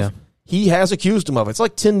side of, Yeah. he has accused him of. It's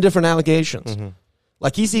like 10 different allegations. Mm-hmm.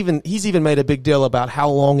 Like he's even made a big deal about how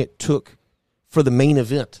long it took for the main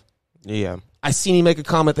event. Yeah. I seen him make a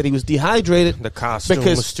comment that he was dehydrated. The costume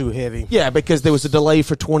Because- was too heavy. Yeah, because there was a delay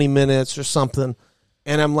for 20 minutes or something.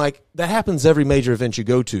 And I'm like, that happens every major event you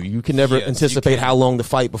go to. You can never Yes, you anticipate can. how long the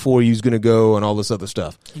fight before you's going to go and all this other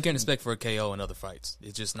stuff. You can't expect for a KO in other fights.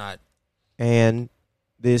 It's just not. And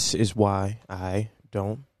this is why I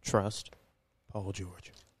don't trust Paul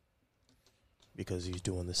George. Because he's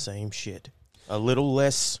doing the same shit. A little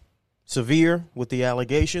less severe with the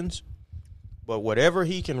allegations, but whatever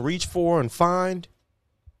he can reach for and find,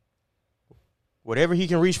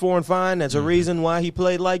 that's a reason why he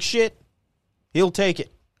played like shit, he'll take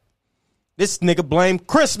it. This nigga blamed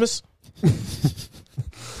Christmas.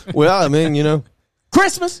 Well, I mean, you know.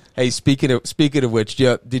 Christmas. Hey, speaking of which,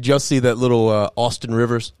 did y'all see that little Austin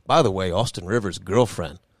Rivers? By the way, Austin Rivers'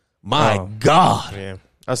 girlfriend. My God. Yeah.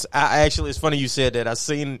 I actually, it's funny you said that. I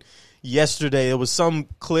seen yesterday, there was some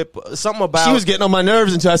clip, something about. She was getting on my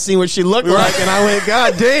nerves until I seen what she looked like, and I went,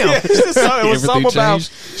 God damn. Yeah, it was Everything something about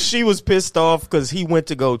changed. she was pissed off because he went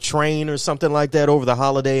to go train or something like that over the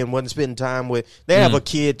holiday and wasn't spending time with. They have a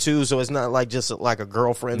kid too, so it's not like just like a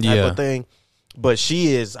girlfriend type Yeah. of thing. But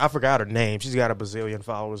she is, I forgot her name. She's got a bazillion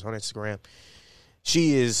followers on Instagram.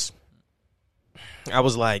 She is, I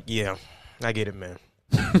was like, yeah, I get it, man.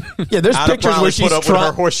 Yeah, there's I'd have pictures probably where she's put up with her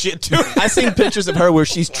trying. horse shit too. I seen pictures of her where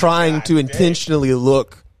she's trying to intentionally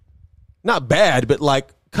look not bad, but like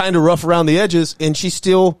kind of rough around the edges, and she's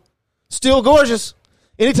still gorgeous.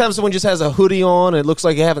 Anytime someone just has a hoodie on and it looks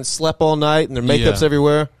like they haven't slept all night and their makeup's Yeah.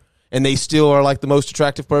 everywhere, and they still are like the most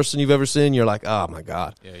attractive person you've ever seen, you're like, oh my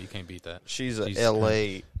God. Yeah, you can't beat that. She's a She's-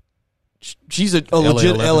 LA. She's a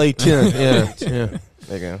legit 11. LA 10. Yeah, yeah.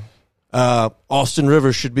 There you go. Austin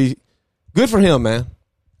Rivers should be good for him, man.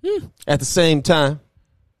 At the same time,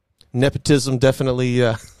 nepotism definitely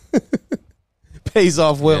pays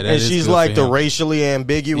off well. Yeah, that And is she's good like for the him. racially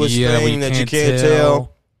ambiguous Yeah, thing we that you can't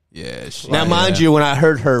tell. Yeah. Now, mind you, when I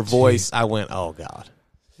heard her voice, I went, "Oh God!"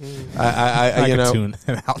 I you could know, tune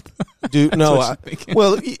that out. dude. No, what you're thinking.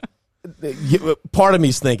 well, part of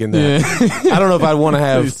me's thinking that. I don't know if I'd want to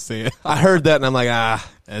have. I heard that and I'm like,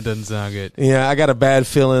 That doesn't sound good. yeah, I got a bad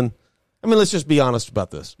feeling. I mean, let's just be honest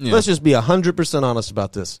about this. Yeah. Let's just be 100% honest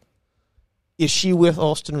about this. Is she with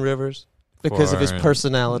Austin Rivers because of his For-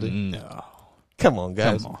 personality? No. Come on,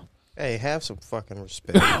 guys. Come on. Hey, have some fucking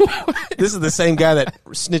respect. This is the same guy that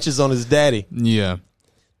snitches on his daddy. Yeah.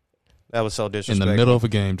 That was so In disrespectful. the middle of a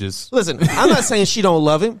game, just. Listen, I'm not saying she don't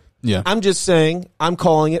love him. Yeah. I'm just saying I'm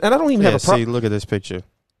calling it, and I don't even Yeah, have a see, problem. look at this picture.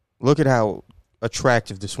 Look at how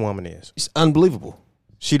attractive this woman is. It's unbelievable.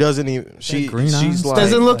 She doesn't even. green She's eyes? like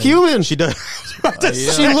Doesn't look human. She does.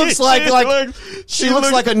 She looks like she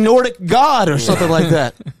looks like a Nordic god or something like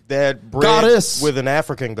that. that bred Goddess. with an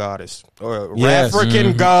African goddess or Yes.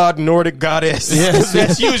 African god, Nordic goddess. Yes.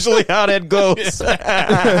 That's usually how that goes.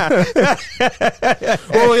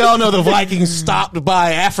 Well, we all know the Vikings stopped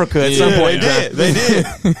by Africa at some point. They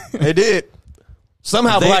did. They did.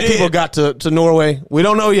 Somehow They black did. people got to Norway. We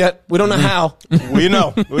don't know yet. We don't know how. We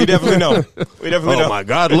know. We definitely know. We definitely know. Oh my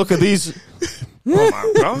God! Look at these. Oh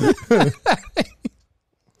my god.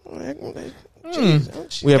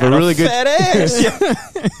 We have a really good. fat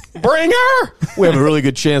ass. Bring her. We have a really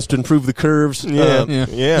good chance to improve the curves. Yeah. Yeah.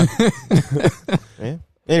 Yeah. Yeah.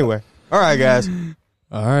 Anyway. All right, guys.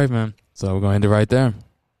 All right, man. So we're going to end it right there.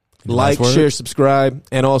 Any Like, last word? share, subscribe,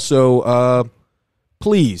 and also,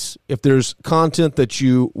 please, if there's content that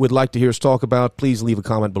you would like to hear us talk about, please leave a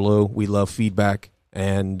comment below. We love feedback,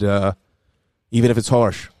 and even if it's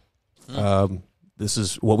harsh, this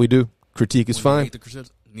is what we do. Critique is fine.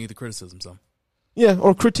 Need the criticism, so. Yeah,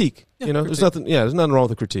 or critique. Yeah, you know, critique. there's nothing wrong with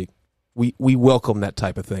the critique. We welcome that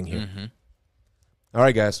type of thing here. Mm-hmm. All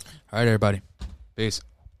right, guys. All right, everybody. Peace.